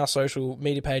tomorrow on our social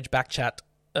media page, Backchat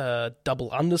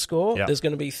 _. Yep. There's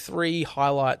going to be 3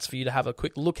 highlights for you to have a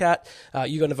quick look at.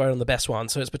 You're going to vote on the best one.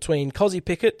 So it's between Cozzy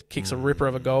Pickett, kicks a ripper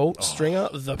of a goal, Stringer,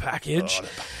 the package,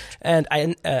 and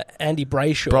Andy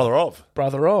Brayshaw.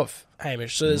 Brother of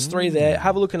Hamish. So there's 3 there.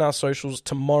 Have a look in our socials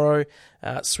tomorrow.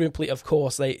 Swimply, of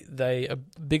course, they are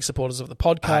big supporters of the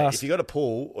podcast. Hey, if you got a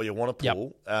pool or you want a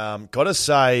pool, got to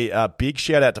say big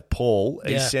shout out to Paul.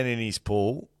 He's sending his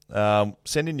pool.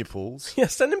 Send in your pools. Yeah,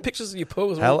 send in pictures of your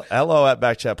pools. Hello at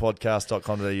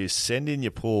backchatpodcast.com.au. Send in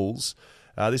your pools.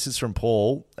 This is from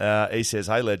Paul. He says,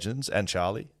 "Hey legends," and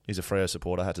Charlie. He's a Freo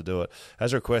supporter. Had to do it.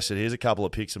 As requested, here's a couple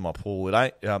of pics of my pool. It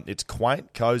ain't. It's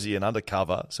quaint, cozy, and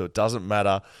undercover, so it doesn't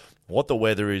matter what the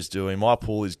weather is doing. My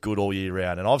pool is good all year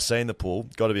round, and I've seen the pool.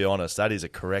 Got to be honest, that is a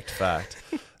correct fact.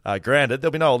 Granted,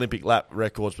 there'll be no Olympic lap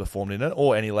records performed in it,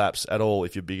 or any laps at all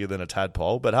if you're bigger than a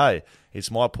tadpole. But hey, it's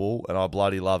my pool, and I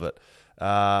bloody love it.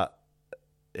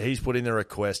 He's put in the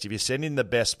request. If you send in the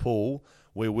best pool,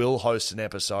 we will host an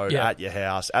episode at your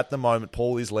house. At the moment,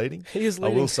 Paul is leading. He is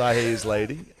leading. I will say he is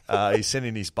leading. He's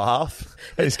sending his bath.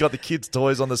 He's got the kids'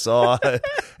 toys on the side.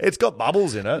 It's got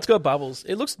bubbles in it. It's got bubbles.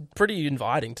 It looks pretty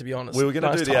inviting, to be honest. We were going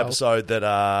to do the tiles. episode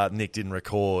that Nick didn't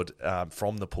record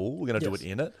from the pool. We're going to do it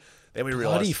in it. Then we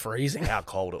realised Bloody freezing. how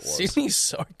cold it was. Sydney's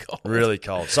so cold. Really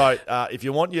cold. So if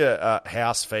you want your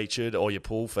house featured or your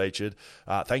pool featured,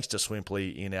 thanks to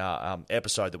Swimply in our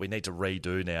episode that we need to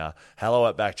redo now, hello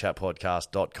at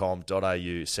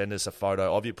backchatpodcast.com.au. Send us a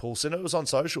photo of your pool. Send it to us on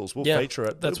socials. We'll feature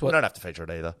it. We don't have to feature it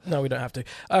either. No, we don't have to.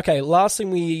 Okay, last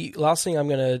thing we're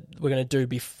gonna do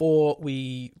before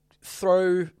we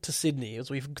throw to Sydney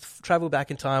as we travel back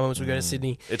in time as we go to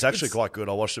Sydney. It's actually quite good.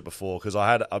 I watched it before because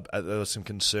I had there were some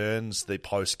concerns. The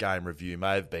post game review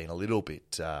may have been a little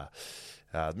bit. Might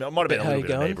have been a little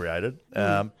bit inebriated,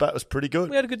 but it was pretty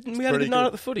good. We had a good night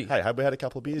at the footy. Hey, have we had a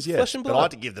couple of beers? Yeah, Flesh and but blood. I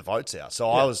had to give the votes out,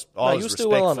 so I was you were respectful. still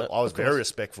well on it, I was of course. very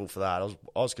respectful for that.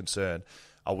 I was concerned.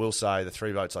 I will say the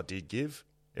 3 votes I did give,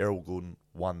 Errol Gooden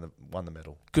won the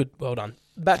medal. Good, well done.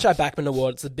 Batchat Backman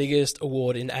Award. It's the biggest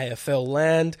award in AFL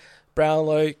land.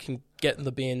 Brownlow can get in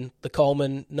the bin. The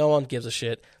Coleman, no one gives a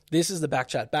shit. This is the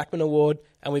Backchat Backman Award,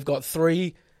 and we've got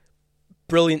 3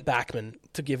 brilliant backmen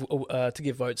to give votes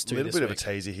to. A little this bit week. of a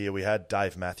teaser here. We had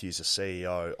Dave Matthews, the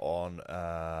CEO, on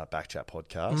Backchat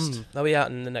Podcast. They'll be out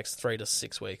in the next 3 to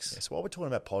 6 weeks. So while we're talking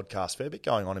about podcasts, fair bit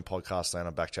going on in podcast land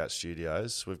on Backchat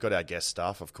Studios. We've got our guest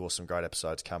stuff, of course, some great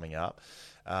episodes coming up.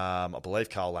 I believe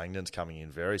Carl Langdon's coming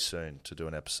in very soon to do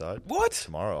an episode. What?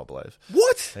 Tomorrow, I believe.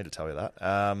 What? I need to tell you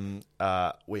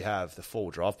that. We have the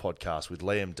Full Drive podcast with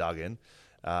Liam Duggan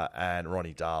and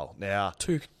Ronnie Dahl. Now,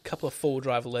 Couple of full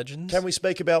driver legends. can we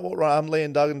speak about what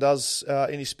Liam Duggan does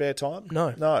in his spare time?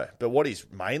 No. But what he's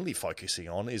mainly focusing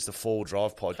on is the Full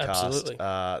Drive podcast. Absolutely.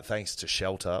 Thanks to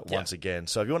Shelter once again.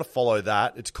 So if you want to follow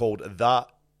that, it's called the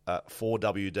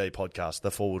 4WD podcast, the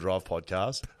Full Drive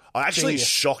podcast. I'm actually Genius.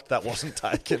 shocked that wasn't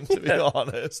taken, to be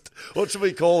honest. What should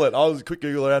we call it? I was a quick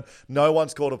Google around. No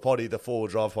one's called a potty the 4 Wheel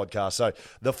Drive podcast. So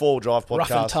the 4 Wheel Drive podcast.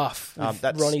 Rough and Tough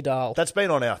with Ronnie Dahl. That's been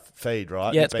on our feed,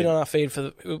 right? Yeah, it's been on our feed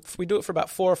we do it for about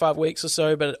 4 or 5 weeks or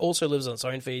so, but it also lives on its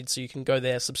own feed, so you can go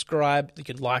there, subscribe, you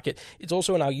can like it. It's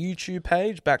also on our YouTube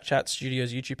page, Backchat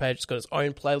Studios YouTube page. It's got its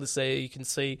own playlist there. You can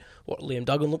see what Liam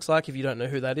Duggan looks like if you don't know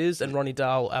who that is, and Ronnie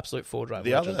Dahl, absolute 4 Drive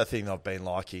The legend. other thing I've been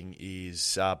liking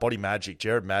is Body Magic.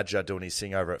 Jared Madger doing his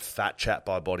thing over at Fat Chat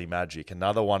by Body Magic,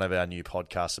 another one of our new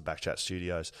podcasts at Backchat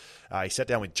Studios. He sat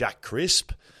down with Jack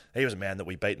Crisp. He was a man that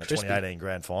we beat in the 2018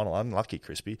 Grand Final. Unlucky,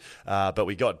 Crispy. But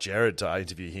we got Jared to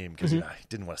interview him because he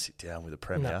didn't want to sit down with a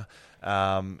Premier.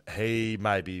 No. He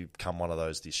may become one of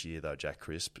those this year, though, Jack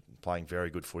Crisp, playing very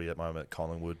good footy at the moment at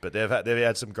Collingwood. But they've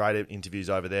had some great interviews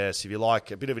over there. So if you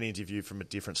like a bit of an interview from a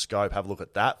different scope, have a look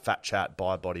at that. Fat Chat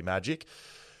by Body Magic.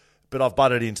 But I've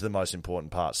butted into the most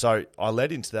important part. So I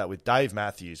led into that with Dave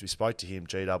Matthews. We spoke to him,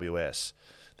 GWS.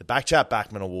 The Backchat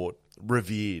Backman Award,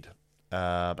 revered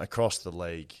across the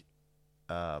league.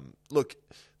 Look,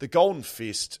 the Golden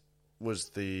Fist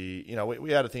was we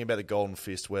had a thing about the Golden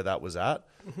Fist where that was at,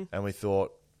 and we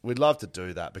thought we'd love to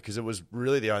do that because it was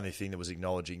really the only thing that was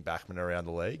acknowledging backmen around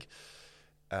the league.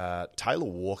 Taylor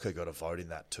Walker got a vote in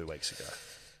that 2 weeks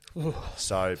ago.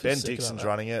 So Ben Dixon's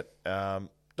running it.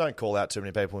 Don't call out too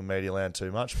many people in media land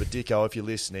too much, but Dicko, if you're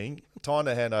listening, time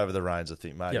to hand over the reins, I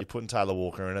think, mate. You're putting Taylor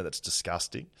Walker in it. That's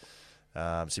disgusting.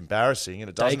 It's embarrassing, and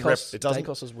it doesn't.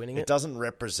 Dacos is winning it. It doesn't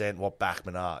represent what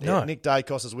backmen are. No. Yeah, Nick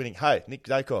Dacos is winning. Hey, Nick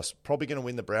Dacos probably going to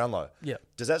win the Brownlow. Yeah.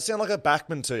 Does that sound like a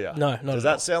backman to you? No, not Does at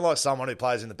that all. sound like someone who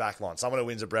plays in the back line, someone who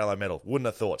wins a Brownlow medal? Wouldn't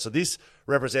have thought. So this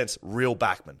represents real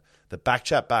backmen. The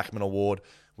Backchat Backman Award.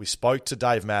 We spoke to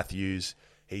Dave Matthews.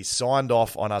 He's signed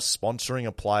off on us sponsoring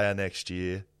a player next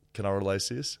year. Can I release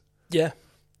this? Yeah.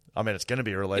 I mean, it's going to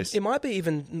be released. It might be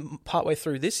even partway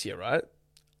through this year, right?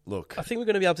 Look, I think we're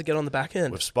going to be able to get on the back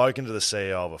end. we've spoken to the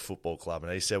CEO of a football club,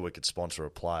 and he said we could sponsor a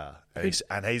player. And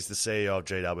he's the CEO of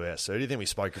GWS. So who do you think we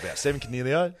spoke about? Stephen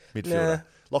Canelio, midfielder. Nah.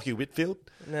 Lockie Whitfield.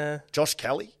 Nah. Josh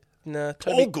Kelly. Nah.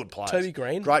 All good players. Toby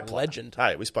Green, Great player. legend.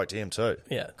 Hey, we spoke to him too.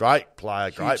 Yeah. Great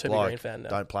player, great Toby bloke. Green fan now.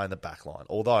 Don't play in the back line.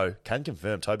 Although, can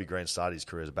confirm Toby Green started his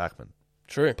career as a backman.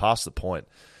 True. Past the point.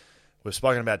 We've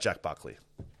spoken about Jack Buckley.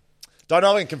 Don't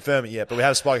know if we can confirm it yet, but we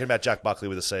have spoken about Jack Buckley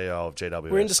with the CEO of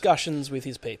GWS. We're in discussions with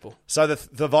his people. So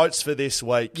the votes for this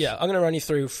week. Yeah, I'm going to run you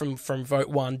through from vote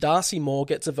 1. Darcy Moore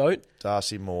gets a vote.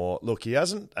 Darcy Moore. Look, he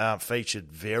hasn't featured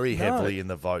very heavily in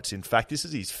the votes. In fact, this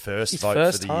is his first vote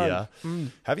first for the time.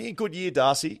 year. Having a good year,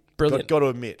 Darcy. Brilliant. Got to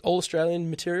admit. All-Australian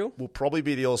material. Will probably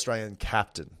be the All-Australian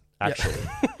captain, actually.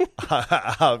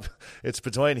 It's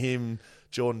between him,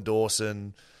 Jordan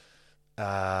Dawson,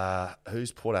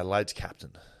 who's Port Adelaide's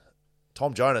captain?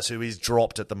 Tom Jonas, who is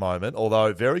dropped at the moment,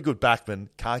 although very good backman,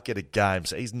 can't get a game,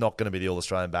 so he's not going to be the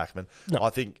All-Australian backman. No. I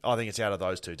think it's out of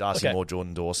those two, Darcy Okay. Moore,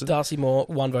 Jordan Dawson. Darcy Moore,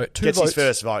 1 vote. 2 Gets votes. his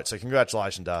first vote, so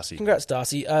congratulations, Darcy. Congrats,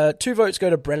 Darcy. 2 votes go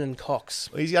to Brennan Cox.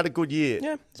 He's had a good year.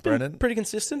 Yeah, it's been Brennan. pretty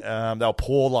consistent. They were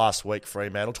poor last week,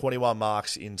 Fremantle. 21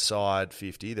 marks inside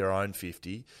 50, their own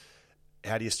 50.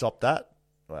 How do you stop that?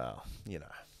 Well,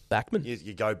 Backman.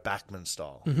 you go backman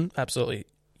style. Absolutely.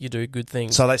 You do good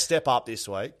things. So they step up this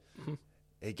week.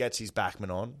 He gets his backman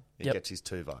on. He Yep. gets his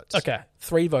 2 votes. Okay,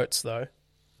 3 votes, though.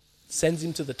 Sends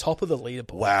him to the top of the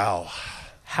leaderboard. Wow.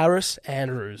 Harris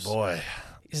Andrews Boy.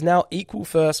 is now equal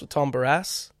first with Tom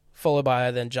Barrass, followed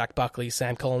by then Jack Buckley,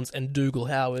 Sam Collins, and Dougal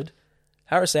Howard.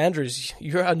 Harris Andrews,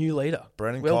 you're our new leader.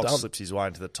 Brennan well Cox done. slips his way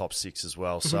into the top 6 as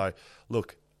well. So,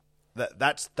 look,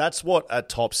 that's what a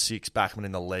top 6 backman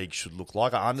in the league should look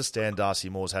like. I understand Darcy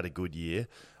Moore's had a good year.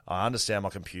 I understand my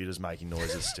computer's making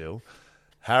noises still.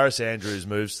 Harris Andrews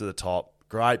moves to the top.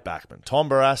 Great backman. Tom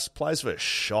Barrass plays for a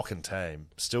shocking team.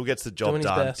 Still gets the job Doing his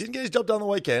done. best. Didn't get his job done the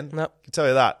weekend. Nope. I can tell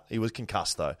you that. He was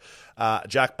concussed, though.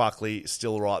 Jack Buckley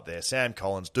still right there. Sam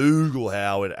Collins, Dougal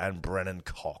Howard, and Brennan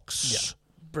Cox.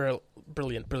 Yeah.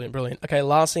 Brilliant. Okay,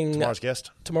 last thing.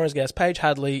 Tomorrow's guest. Paige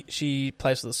Hadley. She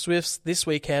plays for the Swifts. This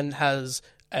weekend has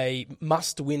a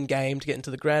must-win game to get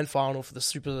into the grand final for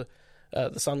the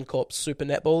the Suncorp Super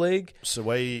Netball League. So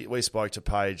we spoke to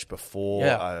Paige before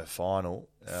a final.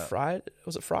 Friday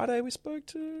was it Friday we spoke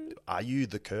to? Are you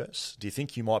the curse? Do you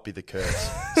think you might be the curse?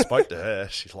 Spoke to her.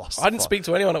 She lost. I didn't speak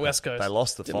to anyone at West Coast. They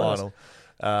lost the Didn't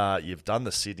final. You've done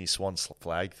the Sydney Swans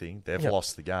flag thing. They've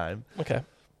lost the game. Okay.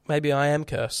 Maybe I am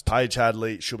cursed. Paige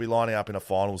Hadley, she'll be lining up in a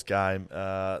finals game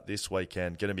this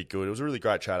weekend. Going to be good. It was a really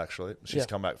great chat, actually. She's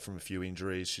come back from a few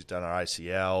injuries. She's done her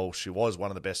ACL. She was one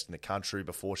of the best in the country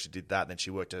before she did that. And then she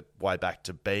worked her way back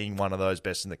to being one of those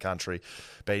best in the country.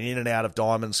 Been in and out of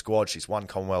Diamond Squad. She's won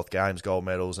Commonwealth Games gold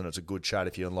medals, and it's a good chat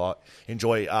if you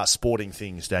enjoy sporting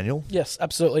things, Daniel. Yes,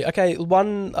 absolutely. Okay, I'm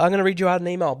going to read you out an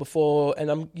email before,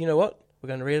 and you know what? We're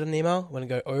going to read an email. We're going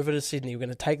to go over to Sydney. We're going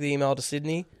to take the email to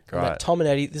Sydney. Great. Tom and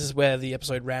Eddie, this is where the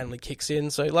episode randomly kicks in.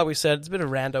 So like we said, it's a bit of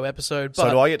a rando episode. But So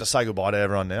do I get to say goodbye to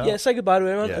everyone now? Yeah, say goodbye to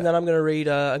everyone, Yeah. and then I'm going to read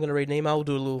an email. We'll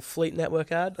do a little Fleet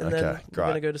Network ad, and then we're great.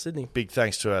 going to go to Sydney. Big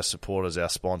thanks to our supporters, our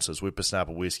sponsors,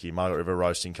 Whippersnapper Whiskey, Margaret River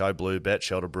Roasting Co., Blue Bet,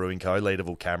 Shelter Brewing Co.,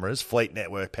 Leaderville Cameras, Fleet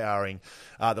Network powering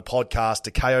the podcast,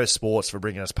 to KO Sports for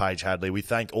bringing us Paige Hadley. We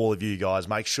thank all of you guys.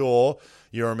 Make sure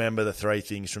you remember the three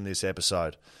things from this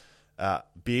episode.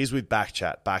 Beers with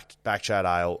Backchat, Backchat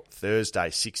Ale, Thursday,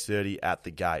 6:30 at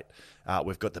the gate.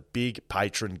 We've got the big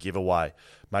patron giveaway.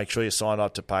 Make sure you sign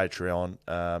up to Patreon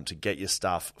to get your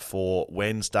stuff for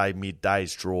Wednesday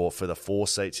midday's draw for the 4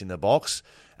 seats in the box.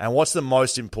 And what's the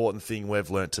most important thing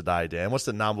we've learnt today, Dan? What's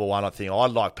the number one thing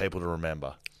I'd like people to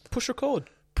remember? Push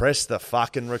record. Press the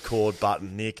fucking record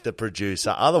button, Nick, the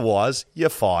producer. Otherwise, you're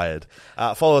fired.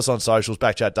 Follow us on socials,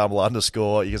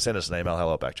 backchat_. You can send us an email,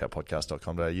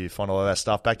 hello@backchatpodcast.com.au. Find all of that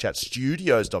stuff,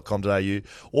 backchatstudios.com.au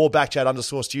or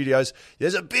backchat_studios.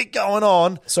 There's a bit going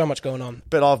on. So much going on.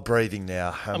 But I'm breathing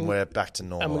now, and we're back to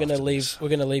normal. And we're going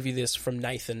to leave you this from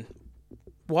Nathan.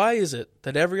 Why is it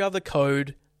that every other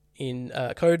code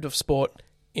of sport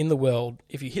in the world,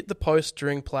 if you hit the post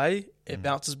during play, it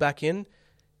bounces back in,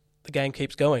 the game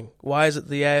keeps going? Why is it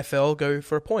the AFL go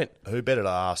for a point? Who better to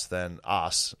ask than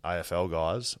us, AFL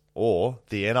guys, or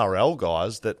the NRL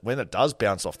guys, that when it does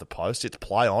bounce off the post, it's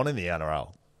play on in the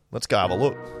NRL. Let's go have a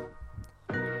look.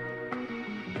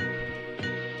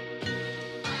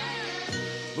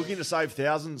 Looking to save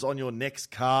thousands on your next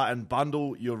car and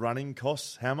bundle your running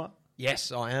costs, Hammer?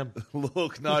 Yes, I am.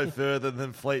 Look no further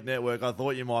than Fleet Network. I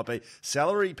thought you might be.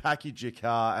 Salary package your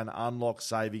car and unlock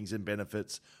savings and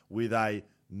benefits with a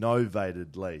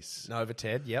novated lease.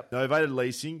 Novated, yep. Novated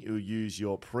leasing will use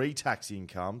your pre-tax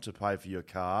income to pay for your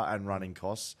car and running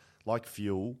costs like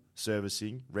fuel,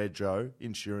 servicing, rego,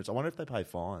 insurance. I wonder if they pay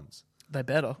fines. They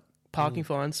better. Parking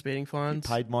fines, speeding fines.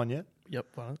 Paid mine yet? Yep.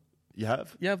 Fine. You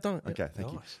have? Yeah, I've done it. Okay,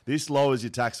 thank you. This lowers your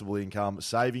taxable income,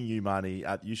 saving you money.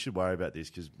 You should worry about this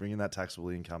because bringing that taxable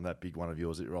income, that big one of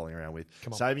yours that you're rolling around with,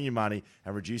 saving you money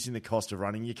and reducing the cost of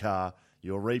running your car.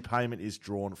 Your repayment is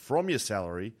drawn from your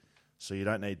salary, so you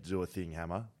don't need to do a thing,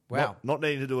 Hammer. Wow. Not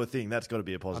needing to do a thing. That's got to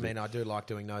be a I positive. mean, I do like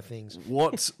doing no things.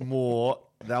 What's more,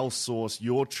 they'll source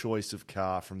your choice of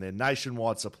car from their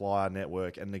nationwide supplier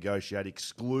network and negotiate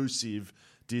exclusive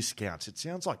discounts. It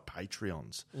sounds like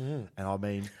Patreons, and I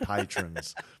mean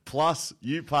patrons. Plus,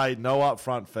 you pay no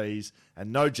upfront fees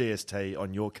and no GST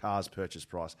on your car's purchase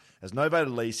price. As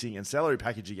novated leasing and salary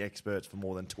packaging experts for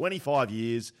more than 25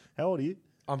 years. How old are you?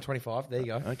 I'm 25. There you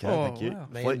go. Okay, thank you. wow.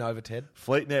 Me and Novated.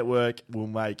 Fleet Network will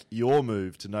make your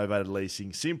move to novated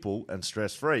leasing simple and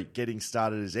stress-free. Getting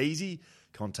started is easy.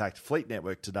 Contact Fleet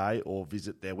Network today or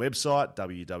visit their website,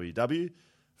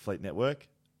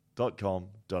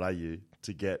 www.fleetnetwork.com.au,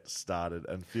 to get started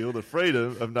and feel the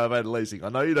freedom of novated leasing. I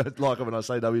know you don't like it when I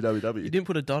say www. You didn't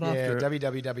put a dot Yeah, after it.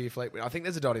 www Fleet. I think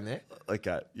there's a dot in there.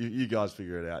 Okay, you guys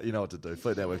figure it out. You know what to do.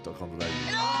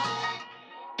 Fleetnetwork.com.au.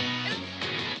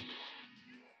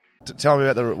 Tell me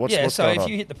about what's so going if on.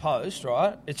 you hit the post,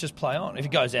 right, it's just play on. If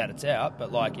it goes out, it's out.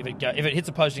 But like if it hits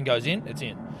the post and goes in, it's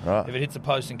in. Right. If it hits the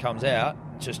post and comes out,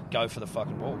 just go for the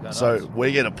fucking ball. Go So nuts.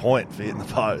 we get a point for hitting the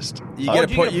post. You Oh, get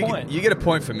do a you point. get a point? You get a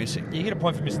point for missing. You get a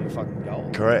point for missing the fucking goal.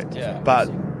 Correct. Yeah. But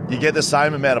you get the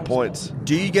same amount of points.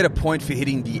 Do you get a point for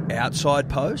hitting the outside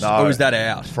post, No. or is that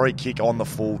out? Free kick on the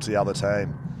full to the other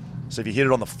team. So if you hit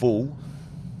it on the full,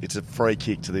 it's a free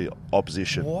kick to the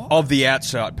opposition. Of the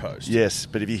outside post? Yes,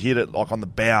 but if you hit it like on the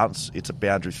bounce, it's a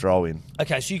boundary throw in.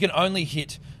 Okay, so you can only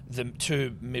hit the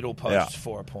two middle posts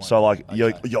for a point. So like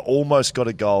Okay. you almost got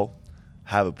a goal,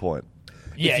 have a point.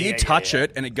 Yeah, If you touch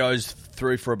it and it goes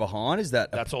through for a behind, is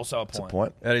that that's also a point. It's a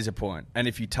point. that is a point. And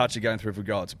if you touch it going through for a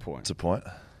goal, it's a point. It's a point.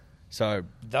 So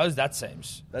That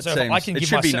seems. That so seems- I can it give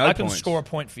should be no I can points. score a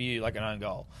point for you like an own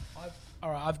goal. All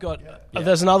right, I've got.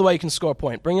 There's another way you can score a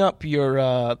point. Bring up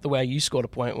your the way you scored a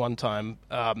point one time.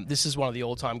 This is one of the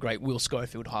all-time great Will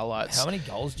Schofield highlights. How many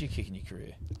goals do you kick in your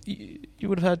career? You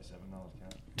would have had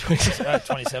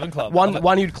 27 club.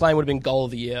 one you'd claim would have been goal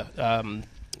of the year.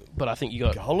 But I think you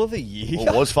got goal of the year.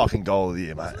 Well, it was fucking goal of the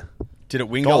year, mate. Did it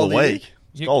win Goal of the year? week.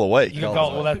 Goal of the week. You got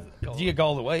goal. Well, do you get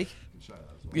goal of the week?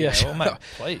 Yeah, well, mate,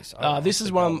 please. this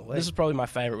is one. This is probably my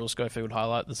favourite Will Schofield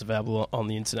highlight that's available on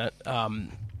the internet.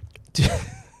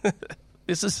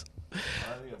 This is.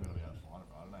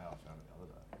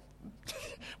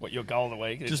 What, your goal of the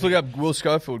week? Just look up Will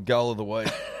Schofield goal of the week.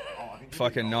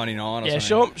 Fucking 99 or Yeah,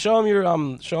 something. show him your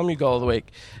goal of the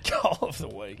week. Goal of the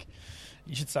week.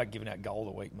 You should start giving out goal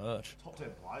of the week merch. Top 10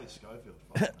 players, Schofield.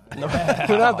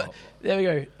 There we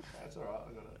go. That's all right.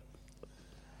 I got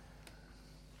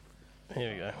it.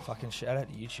 Here we go. Fucking shout out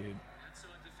to YouTube.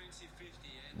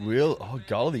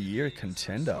 Goal of the year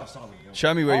contender.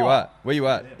 Show me where you at. Where you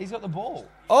at? He's got the ball.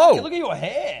 Oh, Look at your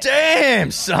hair. damn,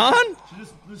 son.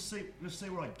 Just see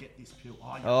where I get this pill.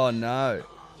 Oh no.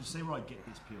 Just see where I get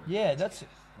this pill. Yeah, that's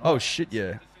Oh shit,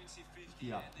 yeah.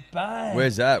 bang.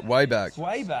 Where's that? Way back.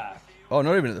 Way back. Oh,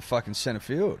 not even at the fucking centre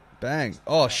field. Bang.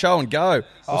 Oh, show and go.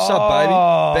 What's Oh.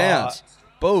 up, baby? Bounce.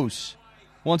 Boost.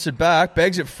 Wants it back.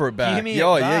 Begs it for it back. Give me it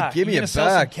Oh, back. yeah. Give me You it gonna sell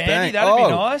some back. candy? Bang. That'd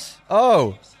be nice.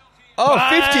 Oh. Oh,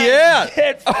 Bang. 50 out.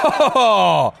 Get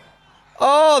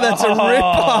Oh, that's a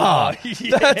ripper.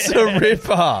 yeah. That's a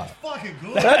ripper. Fucking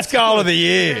good. That's goal of the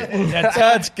year.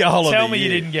 That's goal of the year. Tell me you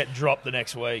didn't get dropped the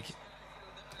next week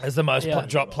as the most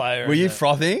dropped player. Were you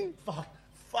frothing?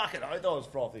 Fucking oath I was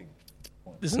frothing.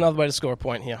 This is another way to score a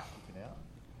point here. Kicking out.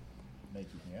 Me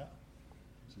kicking out.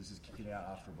 So this is kicking out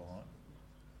after a behind.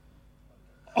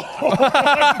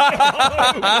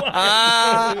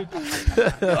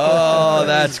 Oh,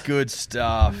 that's good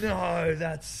stuff. No,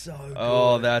 that's so good.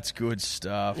 Oh, that's good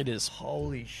stuff. It is.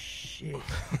 Holy shit.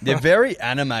 They're very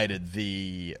animated,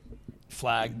 the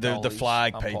Flag. the goalies,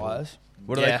 flag people. umpires.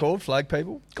 What are Yeah. they called? Flag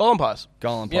people? Goal umpires.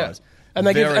 Goal Yeah. umpires. And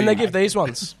they Very- give these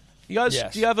ones. You guys,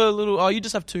 Yes. do you have a little? Oh, you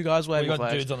just have two guys We waving got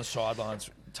flags. dudes on the sidelines.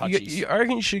 You, Touchies. I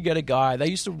reckon you should get a guy. They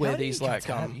used to How wear many these you like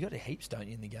have? You got heaps, don't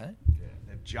you, in the game?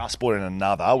 They've just brought in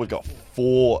another. We've got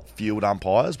 4 field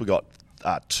umpires. We've got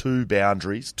 2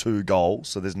 boundaries, 2 goals.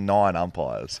 So there's 9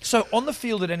 umpires. So on the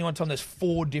field at any one time, there's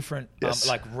 4 different Yes.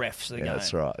 like refs of the Yeah, game.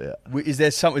 that's right. Yeah.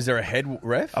 Is there a head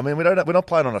ref? I mean, we're not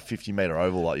playing on a 50-meter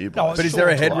oval like you No, boys. But is there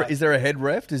a Short head? line. Is there a head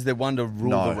ref? Is there one to rule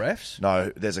no, the refs?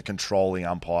 No, there's a controlling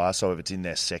umpire. So if it's in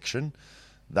their section,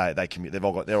 they're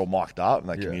all mic'd up and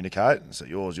they communicate. So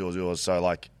yours. So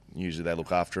like usually they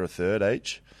look after a third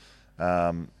each,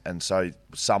 and so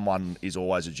someone is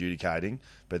always adjudicating.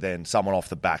 But then someone off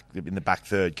the back in the back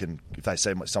third can, if they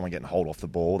see someone getting hold off the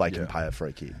ball, they can pay a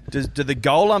free kick. Do the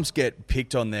goal umps get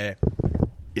picked on there?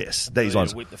 Yes, these You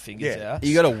ones. whip the fingers out.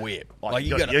 You got to whip. Like,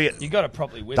 you got to. You got to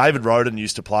properly whip. David Roden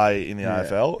used to play in the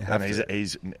AFL, have and to.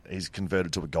 he's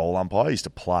converted to a goal umpire. He used to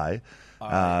play.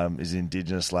 He's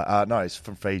Indigenous. No, he's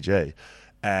from Fiji,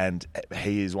 and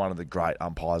he is one of the great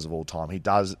umpires of all time. He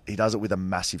does it with a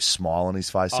massive smile on his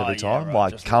face every yeah, time. right,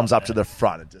 Like just comes like up to the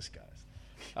front and just goes.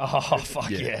 Oh, fuck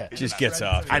yeah. Just gets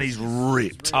up. And he's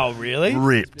ripped. Oh, really?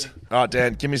 Ripped. All right,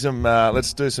 Dan, give me some.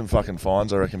 Let's do some fucking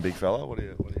fines, I reckon, big fella. What do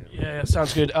you? Yeah,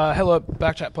 sounds good. Hello,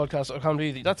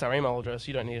 backchatpodcast.com. That's our email address.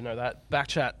 You don't need to know that.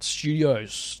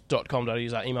 Backchatstudios.com.au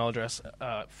is our email address.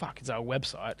 It's our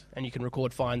website. And you can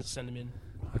record fines, send them in.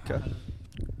 Okay.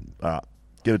 All right,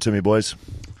 give it to me, boys.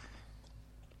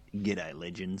 G'day,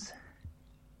 legends.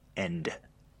 And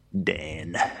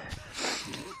Dan.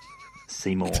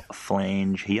 Seymour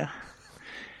Flange here.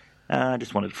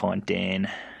 Just wanted to find Dan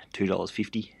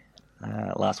 $2.50.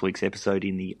 Last week's episode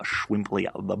in the Schwimply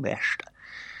the Best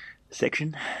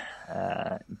section.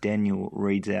 Daniel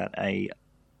reads out a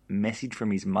message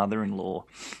from his mother-in-law,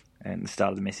 and the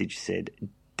start of the message said,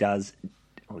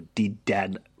 did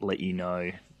Dad let you know,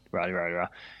 rah.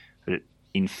 But it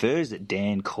infers that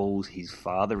Dan calls his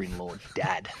father-in-law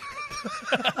Dad.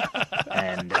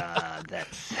 And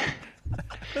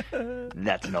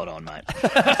that's not on, mate.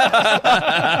 Look,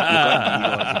 I know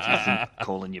you guys think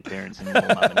calling your parents-in-law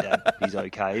mum and dad is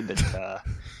okay, but I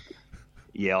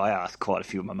asked quite a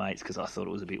few of my mates because I thought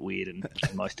it was a bit weird, and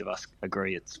most of us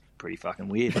agree it's pretty fucking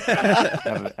weird.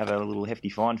 have a little hefty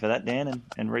fine for that, Dan,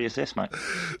 and reassess, mate.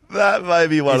 That may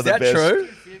be one of the best. True?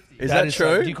 Is that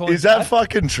true? Do you call Is him that Dad?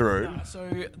 fucking true? So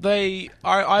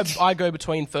I go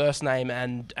between first name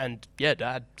and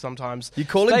Dad sometimes. You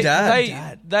call him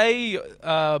Dad? They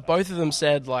both of them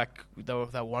said like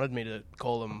they wanted me to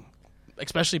call him,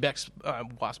 especially Beck's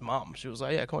wife's mum. She was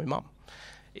like, "Yeah, call me mum."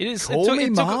 It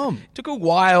took a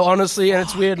while, honestly, and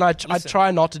it's weird. And I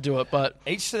try not to do it, but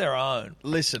Each to their own.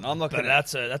 Listen, I'm not But going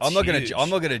that's I'm not huge.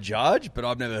 going to judge, but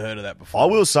I've never heard of that before. I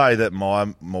will say that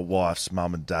my wife's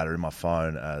mum and dad are in my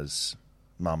phone as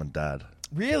mum and dad.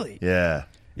 Really? Yeah.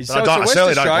 But I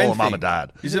certainly don't call them mum and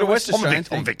dad. Is it a West Australian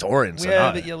thing? I'm Victorian, so Yeah,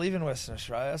 no. but you live in Western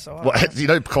Australia, so I Well, don't know. you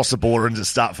don't cross the border and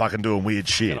just start fucking doing weird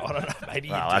shit. I don't know. Maybe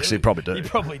you Well, do. actually, probably do. You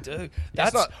probably do.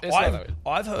 That's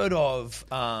I've heard of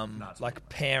like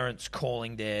parents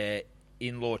calling their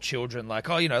in-law children like,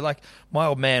 oh, you know, like my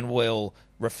old man will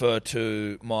refer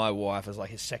to my wife as like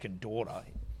his second daughter,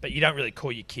 but you don't really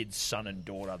call your kids son and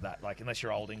daughter that, like, unless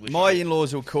you're old English. My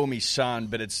in-laws will call me son,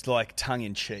 but it's like tongue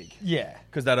in cheek. Yeah,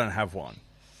 because they don't have one.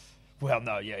 Well,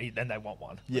 no, yeah, then they want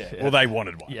one. Yeah, well, they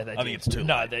wanted one. Yeah, they I did. think it's too late.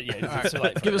 No, it's too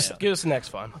late. Give us the next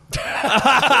fine. $1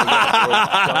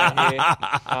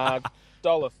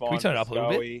 fine. Can we turn it up a little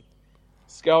bit?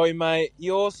 Scully, mate,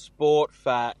 your sport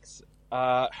facts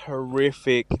are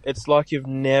horrific. It's like you've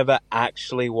never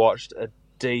actually watched a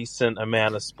decent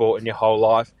amount of sport in your whole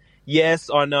life. Yes,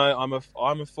 I know I'm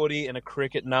a footy and a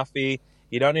cricket nuffy.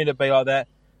 You don't need to be like that.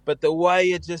 But the way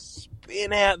you just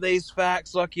spin out these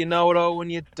facts like you know it all when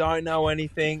you don't know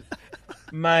anything,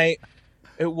 mate,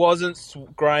 it wasn't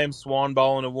Graham Swan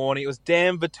bowling a warning. It was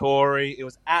Dan Vettori. It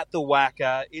was at the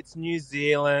Wacker. It's New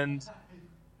Zealand.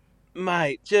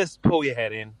 Mate, just pull your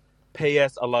head in.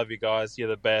 P.S. I love you guys. You're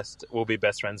the best. We'll be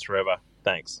best friends forever.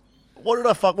 Thanks. What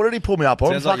did he pull me up on?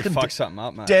 Sounds like you fucked something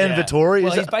up, mate. Dan Vettori?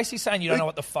 Well, Is he's that- basically saying you don't know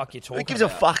what the fuck you're talking Who about. gives a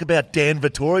fuck about Dan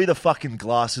Vettori, the fucking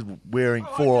glasses wearing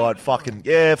four-eyed fucking...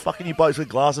 Yeah, fucking you blokes with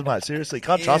glasses, mate. Seriously,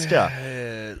 can't trust you.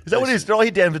 Is that what it is? Did I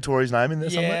hear Dan Vettori's name in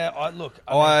there somewhere?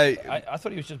 Yeah, I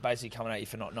thought he was just basically coming at you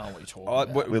for not knowing what you're talking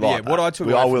about. What I took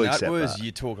I away will from that accept was that.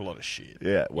 you talk a lot of shit.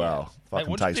 Yeah, well, Mate,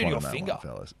 fucking what'd you takes do to one your on that finger? one,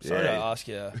 fellas. Sorry Yeah. to ask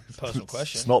you a personal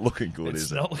question. It's not looking good, It's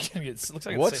is it? not looking. It looks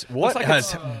like What it's,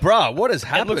 has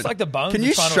happened? It looks like the bones. Can are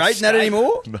you trying to straighten that escape.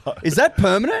 anymore? No. Is that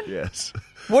permanent? Yes.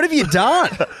 What have you done?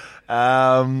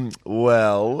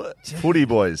 Well, footy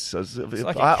boys.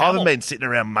 like a I haven't camel. been sitting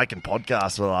around making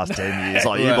podcasts for the last 10 years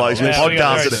like you Well, blokes with yeah, we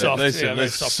got very podcasting. soft. Listen, Yeah, very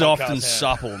it's soft soft podcast, and yeah.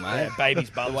 supple, mate. Yeah, baby's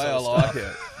bum. The way I sort of like stuff.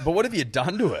 it. But what have you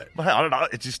done to it? Mate, I don't know.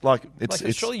 It's just like it's.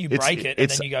 Like, surely you break it and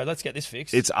then you go, let's get this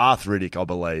fixed. It's arthritic, I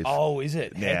believe. Oh, is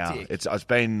it? Now Hectic. it's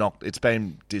been knocked. It's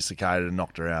been dislocated and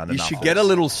knocked around. You enough. should get a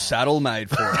little saddle made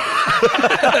for it.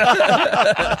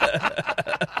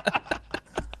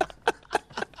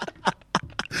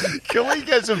 Can we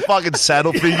get some fucking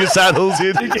saddle finger saddles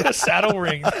in? You get a saddle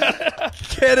ring.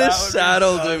 Get a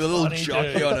saddle, dude, with a little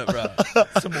jockey on it, bro.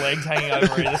 Some legs hanging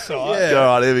over either side.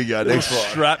 All right, here we go. Next one.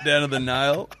 Strap down to the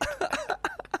nail.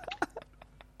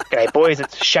 G'day, boys.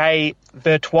 It's Shay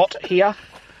Vertwat here.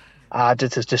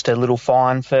 This is just a little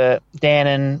fine for Dan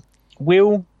and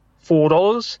Will,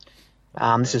 $4.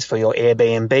 This is for your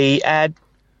Airbnb ad.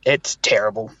 It's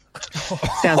terrible.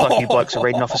 Sounds like you blokes are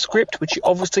reading off a script, which you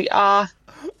obviously are.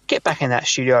 Get back in that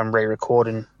studio and re-record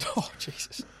and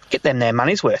Jesus. get them their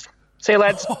money's worth. See you,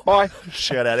 lads. Bye.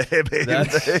 Shout out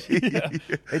Airbnb.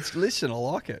 It's listen, I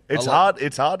like it. It's I hard.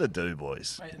 It's hard to do,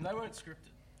 boys. Mate, and they weren't scripted.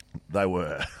 They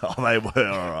were. Oh, they were.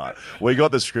 All right. We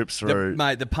got the scripts through.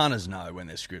 Mate, the punters know when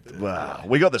they're scripted. Well,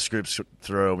 we got the scripts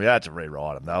through, and we had to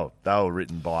rewrite them. They were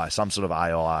written by some sort of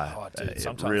AI. Oh, dude,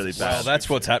 sometimes really it's bad. Well, that's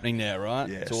what's happening now, right?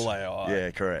 Yes. It's all AI.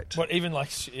 Yeah, correct. But even like,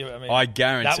 I mean, I that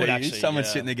guarantee would you, actually, someone's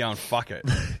yeah. sitting there going, fuck it.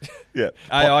 Yeah.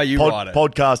 AI, you write it.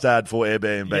 Podcast ad for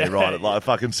Airbnb, Yeah. write it. Like,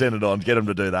 fucking send it on. Get them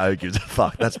to do that. Who gives a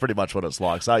fuck? That's pretty much what it's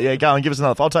like. So, yeah, go and give us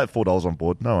another. I'll take $4 on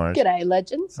board. No worries. G'day,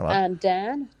 legends. Hello. And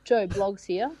Dan, Joe Blogs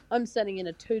here. I'm sending in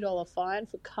a $2 fine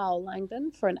for Carl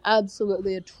Langdon for an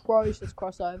absolutely atrocious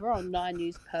crossover on 9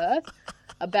 News Perth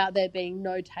about there being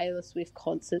no Taylor Swift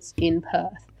concerts in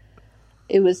Perth.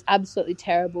 It was absolutely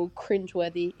terrible,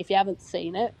 cringeworthy. If you haven't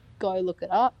seen it, go look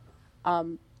it up.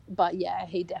 But yeah,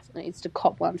 he definitely needs to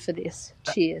cop one for this.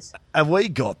 Cheers. Have we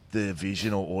got the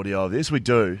vision or audio of this? We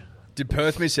do. Did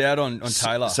Perth miss out on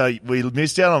Taylor? So we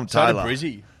missed out on So did Taylor.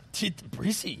 Brizzy. Did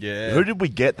Brizzy? Yeah. Who did we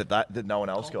get that no one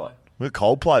else got? We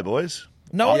got Coldplay, boys.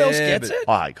 No one else Yeah, gets but- it?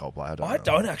 I hate Coldplay. I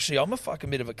don't actually. I'm a fucking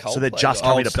bit of a Coldplay So they're just guy.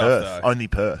 coming Old to stuff, Perth. though. Only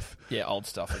Perth. Yeah, old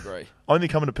stuff, agree. Only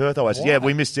coming to Perth, always. Yeah,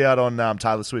 we missed out on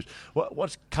Taylor Swift.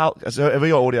 What's Carl? So have we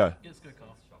got audio?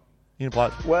 You can play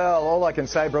it. Well, all I can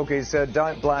say, Brooke, is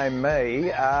don't blame me.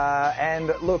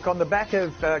 And look, on the back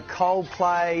of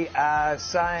Coldplay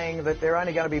saying that they're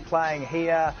only going to be playing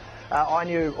here, I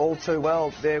knew all too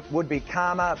well there would be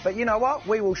karma. But you know what?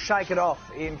 We will shake it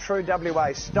off in true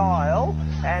WA style,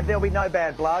 and there'll be no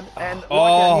bad blood. And like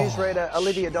our newsreader,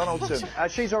 Olivia Donaldson,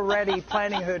 she's already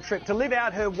planning her trip to live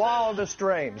out her wildest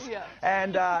dreams. Yeah.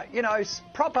 And,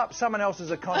 prop up someone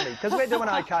else's economy, because we're doing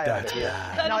okay over here.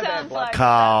 No bad blood.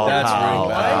 Carl. That's Carl,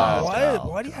 real Carl. bad.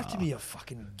 Why do you have to be a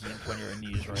fucking gimp when you're a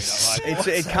newsreader? Like,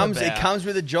 It comes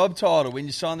with a job title when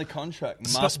you sign the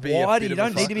contract. Must be. Why a do bit you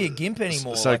of a don't need to be a fucking- gimp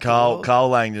anymore? So, Like, Carl, Carl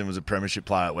Langdon was a premiership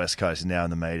player at West Coast and now in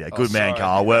the media. Good man,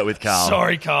 Carl. I worked with Carl.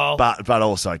 Sorry, Carl. But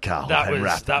also Carl. That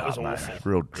was awful. awful.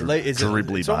 Real dribbly It's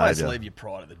almost behaviour. leave your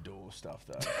pride at the door stuff,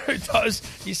 though. It does.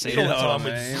 You see it all the time.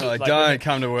 With, don't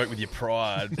come to work with your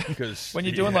pride because when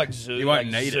you're doing you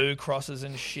won't need zoo crosses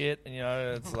and shit, and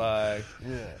it's like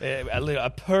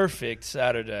a perfect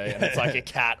Saturday, and it's like a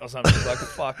cat or something. It's like,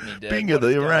 fuck me, Dad. Bingo,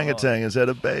 the orangutan has had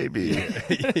a baby.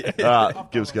 All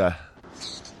right, give us a go.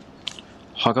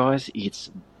 Hi guys, it's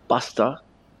Buster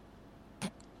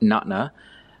Nutner.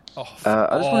 I just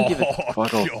want to give a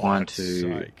 $5 fine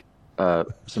to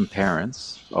some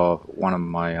parents of one of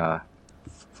my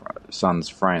son's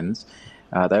friends.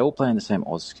 They all play in the same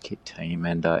Oz Kick team,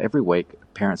 and every week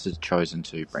parents have chosen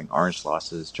to bring orange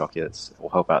slices, chocolates, or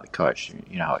help out the coach.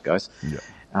 You know how it goes. Yeah.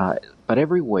 But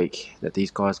every week that these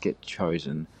guys get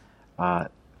chosen,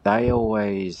 they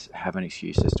always have an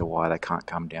excuse as to why they can't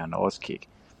come down to Oz Kick.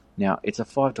 Now, it's a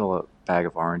 $5 bag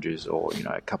of oranges or,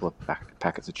 a couple of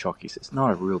packets of chockies. It's not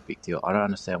a real big deal. I don't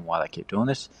understand why they keep doing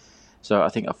this. So I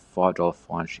think a $5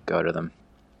 fine should go to them.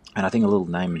 And I think a little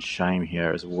name and shame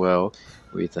here as well,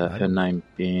 with her name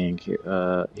being,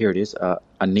 here it is,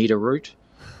 Anita Root,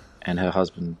 and her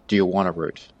husband, Do You Want a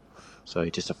Root? So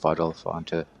just a $5 fine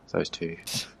to those two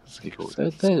people.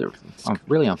 They're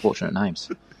really unfortunate names.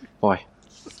 Bye.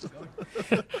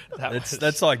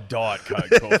 That's like Diet Coke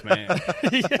talk, man.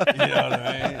 You know what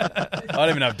I mean? I don't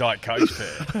even have Diet Coke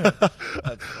spare.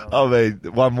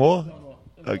 One more?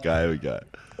 Okay, here we go.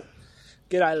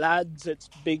 G'day, lads. It's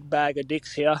Big Bag of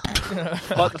Dicks here.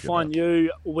 I'd like to find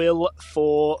you, Will,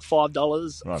 for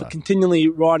 $5 for continually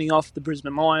riding off the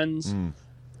Brisbane Lions.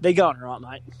 They're going all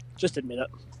right, mate. Just admit it.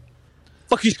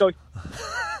 Fuck you, Scully.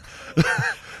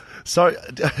 So,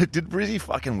 did Brizzy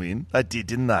fucking win? They did,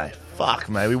 didn't they? Fuck,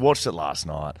 mate. We watched it last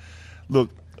night.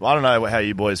 Look, I don't know how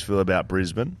you boys feel about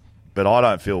Brisbane, but I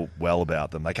don't feel well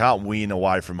about them. They can't win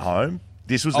away from home.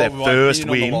 This was their first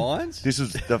win. This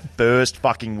was the first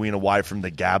fucking win away from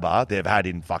the Gabba they've had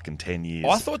in fucking 10 years.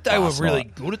 I thought they were really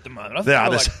good at the moment. I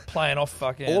thought they were playing off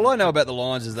fucking... All I know about the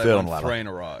Lions is they won 3 in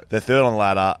a row. They're third on the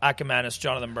ladder. Ackermanis,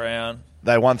 Jonathan Brown.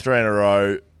 They won 3 in a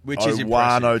row. Which is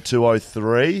 01, impressive. 02,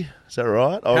 03. Is that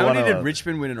right? How many did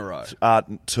Richmond win in a row?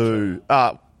 2.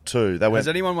 2. They went. Has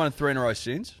anyone won 3 in a row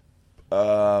since?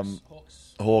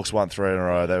 Hawks won 3 in a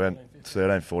row. They went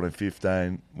 13, 14,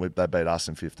 15. They beat us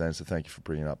in 15, so thank you for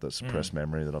bringing up that suppressed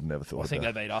memory that I've never thought about. I think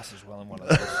they beat us as well in one of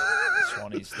those.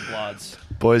 Swannies, the Bloods.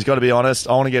 Boys, got to be honest,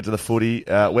 I want to get to the footy.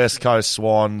 West Coast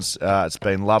Swans, it's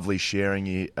been lovely sharing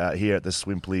you here at the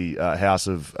Swimply House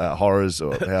of Horrors,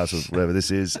 or House of whatever this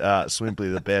is.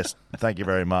 Swimply the best. Thank you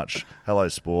very much. Hello,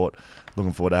 sport.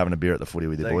 Looking forward to having a beer at the footy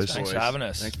with you, boys. Thanks for having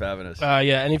us. Thanks for having us.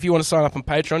 Yeah, and if you want to sign up on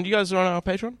Patreon, do you guys run our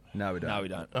Patreon? No, we don't. No, we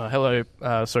don't.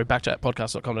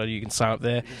 Backchatpodcast.com.au. You can sign up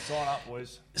there. You can sign up,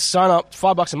 boys. Sign up,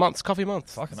 $5 a month. It's coffee a month.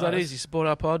 Fucking it's that nice. easy. Support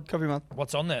our pod. Coffee month.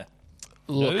 What's on there?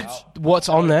 Look, Nudes? what's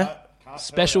on there?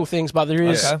 Special things, but there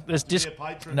is Okay. there's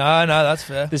No, that's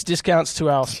fair. there's discounts to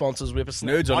our sponsors.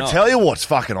 Whippersnapper. Nudes or I'll not? tell you what's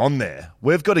fucking on there.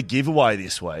 We've got a giveaway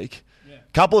this week.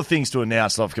 Couple of things to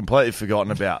announce that I've completely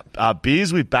forgotten about.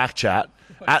 Beers with Backchat.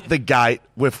 At the gate,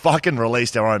 we've fucking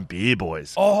released our own beer,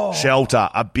 boys. Oh. Shelter,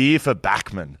 a beer for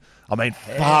Backman. I mean,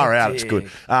 far out, it's good.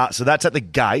 So that's at the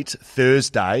gate,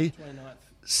 Thursday.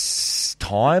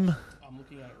 Time? I'm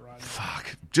looking at it right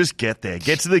Fuck. Just get there.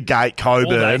 Get to the gate,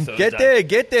 Coburn. Thursday.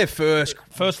 Get there first.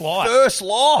 First light. First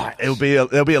light. There'll be a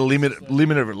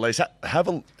limited release. Have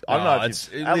a. I don't know.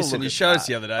 If you, have a listen, look you at showed us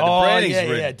that. the other day. The Oh, branding's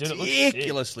yeah, dude, it looks sick.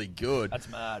 ridiculously good. That's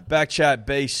mad. Backchat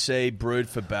BC brewed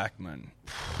for Backman.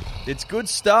 It's good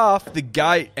stuff. The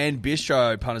Gate and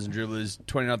Bistro, punters and dribblers,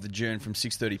 29th of June from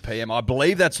 6:30 p.m. I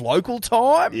believe that's local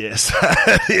time. Yes,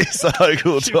 it's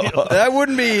local time. That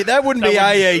wouldn't be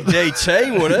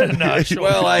AEDT, would it? No, sure.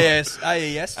 Well, AEST.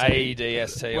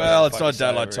 AEDST. Well, it's not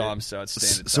daylight time, so it's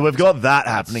standard. So we've got that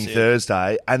happening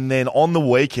Thursday, and then on the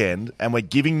weekend, and we're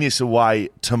giving this away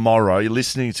tomorrow. You're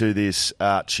listening to this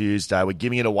Tuesday. We're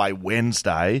giving it away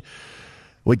Wednesday.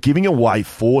 We're giving away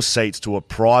 4 seats to a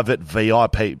private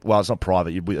VIP. Well, it's not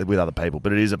private with other people,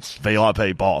 but it is a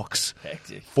VIP box.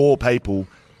 Hectic. 4 people.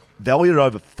 Valued at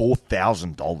over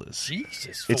 $4,000.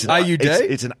 Jesus. It's AUD?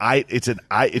 It's an eight.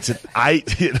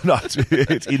 No,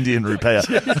 it's Indian rupiah.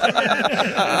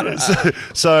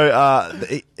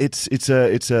 It's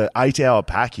a 8-hour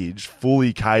package,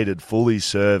 fully catered, fully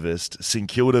serviced. St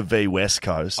Kilda v West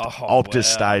Coast, Optus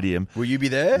Stadium. Will you be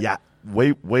there? Yeah.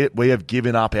 We have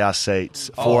given up our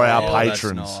seats for our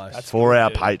patrons. That's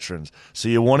nice. Patrons. So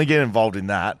you want to get involved in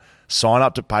that, sign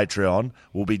up to Patreon.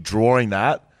 We'll be drawing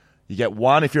that. You get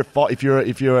one if you're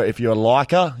a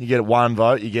liker, you get 1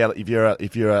 vote. You get if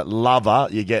you're a lover,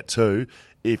 you get 2.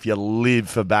 If you live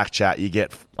for Backchat, you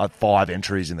get 5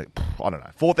 entries in the. I don't know,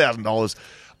 $4,000.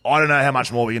 I don't know how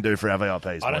much more we can do for our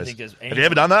VIPs. I don't boys. think there's. Have you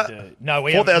ever done that? No,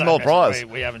 we haven't. $4,000 prize.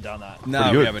 We haven't done that.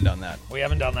 No, we haven't done that. We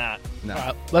haven't done that. No. All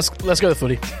right, let's go to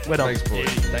footy. We're done. Thanks, boys.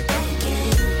 Thanks,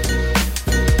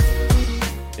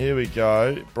 Here we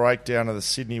go. Breakdown of the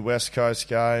Sydney West Coast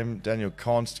game. Daniel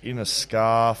Const in a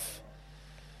scarf.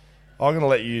 I'm going to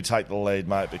let you take the lead,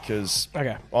 mate, because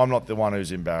I'm not the one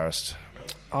who's embarrassed.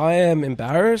 I am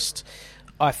embarrassed.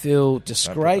 I feel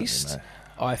disgraced.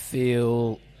 I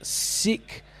feel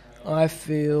sick. I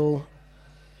can't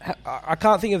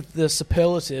think of the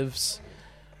superlatives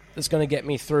that's going to get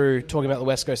me through talking about the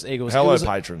West Coast Eagles. Hello,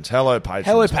 patrons. Hello, patrons.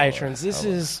 Hello, patrons. This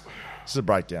is a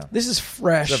breakdown. This is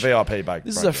fresh. It's a VIP breakdown.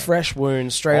 This is a fresh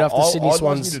wound straight off the Sydney Swans. I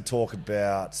want you to talk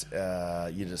about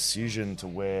your decision to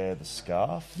wear the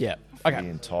scarf. Yeah. For the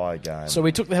entire game. So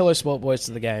we took the Hello Sport boys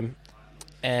to the game.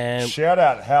 And shout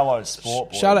out Hello Sport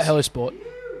boys. Shout out Hello Sport.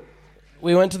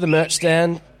 We went to the merch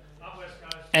stand.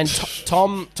 And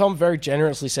Tom very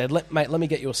generously said, "Mate, let me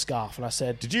get you a scarf." And I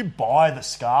said, "Did you buy the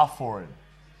scarf for him?"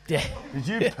 Yeah. Did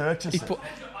you purchase it?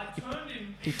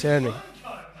 He turned me.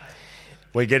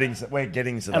 We're getting to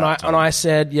that. And I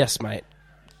said, "Yes, mate.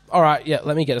 All right, yeah.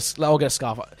 I'll get a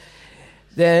scarf."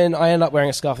 Then I ended up wearing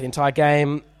a scarf the entire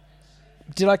game.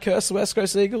 Did I curse the West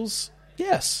Coast Eagles?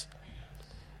 Yes.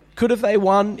 Could have they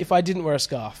won if I didn't wear a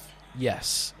scarf?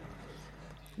 Yes.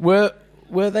 Were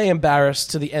they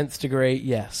embarrassed to the nth degree?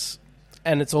 Yes.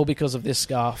 And it's all because of this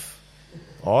scarf.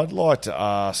 I'd like to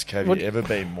ask, have you ever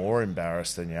been more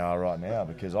embarrassed than you are right now?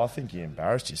 Because I think you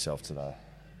embarrassed yourself today.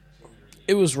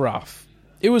 It was rough.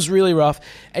 It was really rough.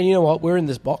 And you know what? We're in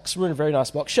this box. We're in a very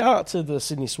nice box. Shout out to the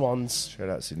Sydney Swans. Shout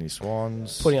out Sydney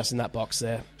Swans. Putting us in that box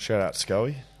there. Shout out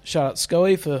Scoey. Shout out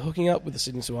Scoey for hooking up with the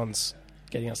Sydney Swans,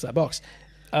 getting us that box.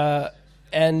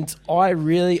 And I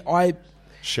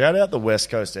shout out the West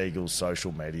Coast Eagles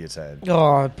social media team.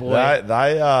 Oh boy,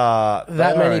 they are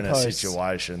in posts. a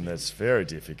situation that's very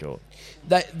difficult.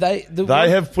 They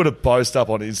have put a post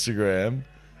up on Instagram.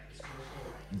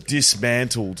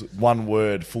 Dismantled, one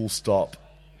word, full stop.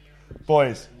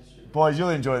 Boys, you'll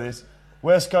enjoy this.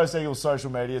 West Coast Eagles social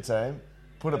media team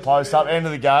put a post up. End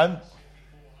of the game.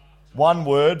 One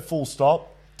word, full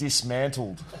stop.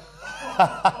 Dismantled.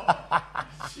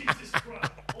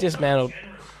 Dismantled.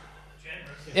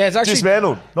 Yeah, it's actually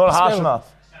dismantled. Not harsh enough.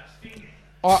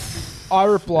 I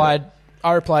replied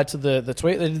to the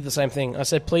tweet. They did the same thing. I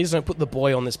said, please don't put the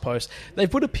boy on this post. They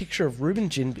put a picture of Ruben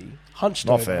Ginbey hunched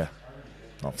over. Not fair.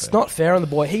 It's not fair on the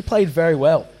boy. He played very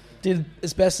well. Did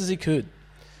as best as he could.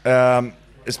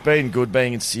 It's been good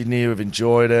being in Sydney. We've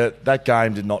enjoyed it. That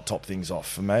game did not top things off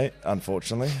for me,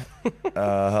 unfortunately.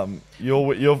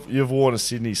 You've worn a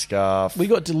Sydney scarf. We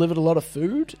got delivered a lot of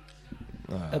food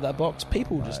at that box.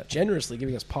 People just generously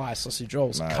giving us pie, sausage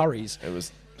rolls, curries. It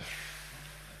was,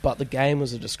 but the game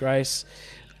was a disgrace.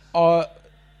 I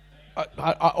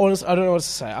honestly, I don't know what to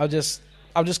say. I've just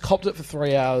copped it for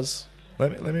 3 hours.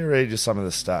 Let me read you some of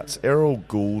the stats. Errol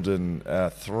Goulden,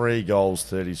 3 goals,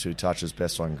 32 touches,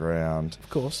 best on ground. Of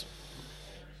course.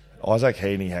 Isaac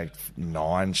Heaney had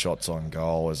 9 shots on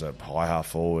goal as a high half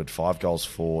forward, 5 goals,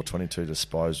 22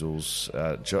 disposals.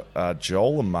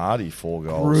 Joel Amadi, 4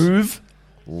 goals. Groove.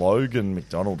 Logan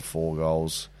McDonald, 4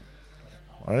 goals.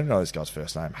 I don't know this guy's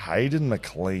first name. Hayden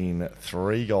McLean,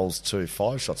 3 goals,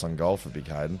 5 shots on goal for Big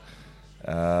Hayden.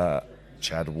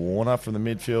 Chad Warner from the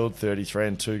midfield, 33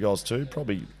 and 2 goals, 2.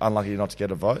 Probably unlucky not to get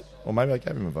a vote. Or maybe I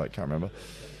gave him a vote, can't remember.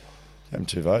 Gave him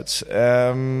 2 votes.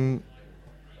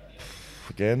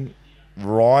 Again,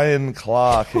 Ryan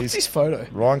Clark. What's his photo?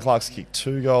 Ryan Clark's kicked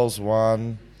 2 goals,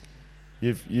 1.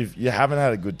 You haven't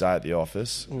had a good day at the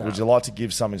office. No. Would you like to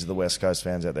give something to the West Coast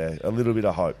fans out there? A little bit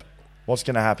of hope. What's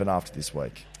going to happen after this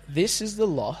week? This is the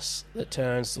loss that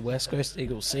turns the West Coast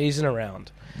Eagles season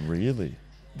around. Really?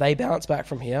 They bounce back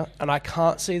from here, and I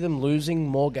can't see them losing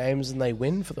more games than they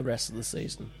win for the rest of the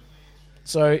season.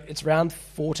 So it's round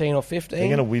 14 or 15. They're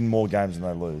going to win more games than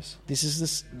they lose.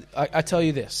 I tell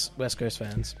you this, West Coast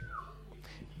fans.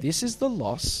 This is the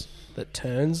loss that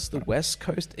turns the West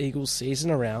Coast Eagles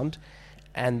season around,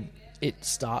 and it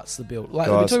starts the build. Like,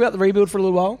 we've been talking about the rebuild for a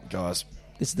little while. Guys,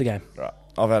 this is the game. Right,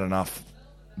 I've had enough.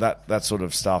 That sort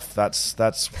of stuff. That's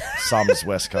sums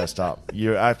West Coast up.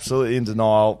 You're absolutely in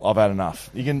denial. I've had enough.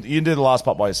 You can do the last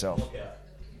part by yourself.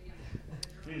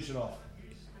 Finish it off.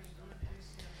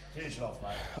 Finish it off,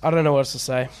 mate. I don't know what else to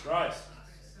say. Disgrace.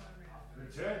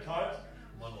 Return coat.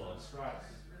 One more. Disgrace.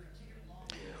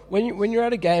 When you're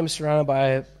at a game surrounded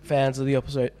by fans of the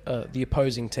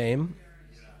opposing team,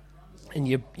 and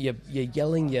you're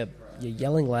yelling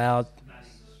loud,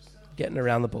 getting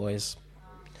around the boys.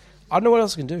 I don't know what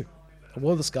else I can do. I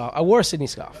wore the scarf. I wore a Sydney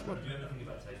scarf.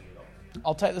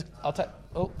 I'll take the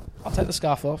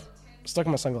scarf off. Stuck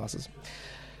in my sunglasses.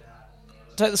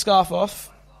 Take the scarf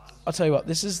off. I'll tell you what.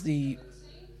 This is the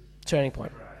turning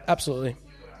point. Absolutely.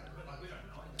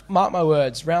 Mark my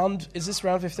words. Is this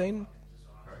round 15?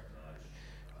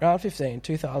 Round 15,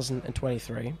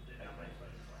 2023.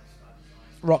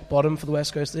 Rock bottom for the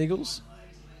West Coast Eagles.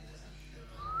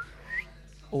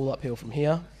 All uphill from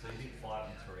here.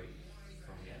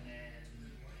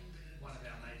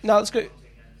 No, let's go.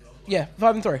 Yeah,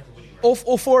 5-3. All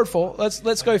 4-4.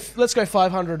 Let's go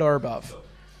 500 or above.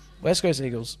 West Coast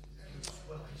Eagles.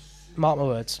 Mark my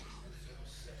words.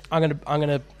 I'm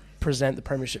gonna present the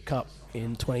Premiership Cup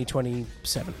in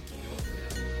 2027.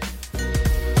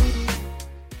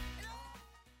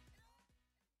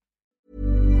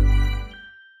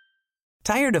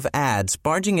 Tired of ads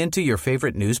barging into your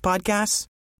favorite news podcasts?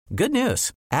 Good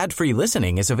news. Ad-free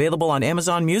listening is available on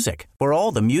Amazon Music for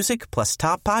all the music plus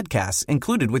top podcasts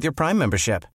included with your Prime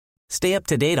membership. Stay up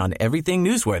to date on everything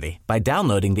newsworthy by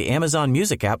downloading the Amazon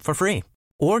Music app for free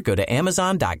or go to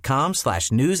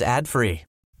amazon.com/news ad free.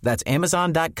 That's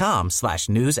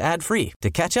amazon.com/news ad free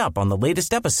to catch up on the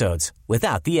latest episodes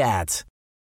without the ads.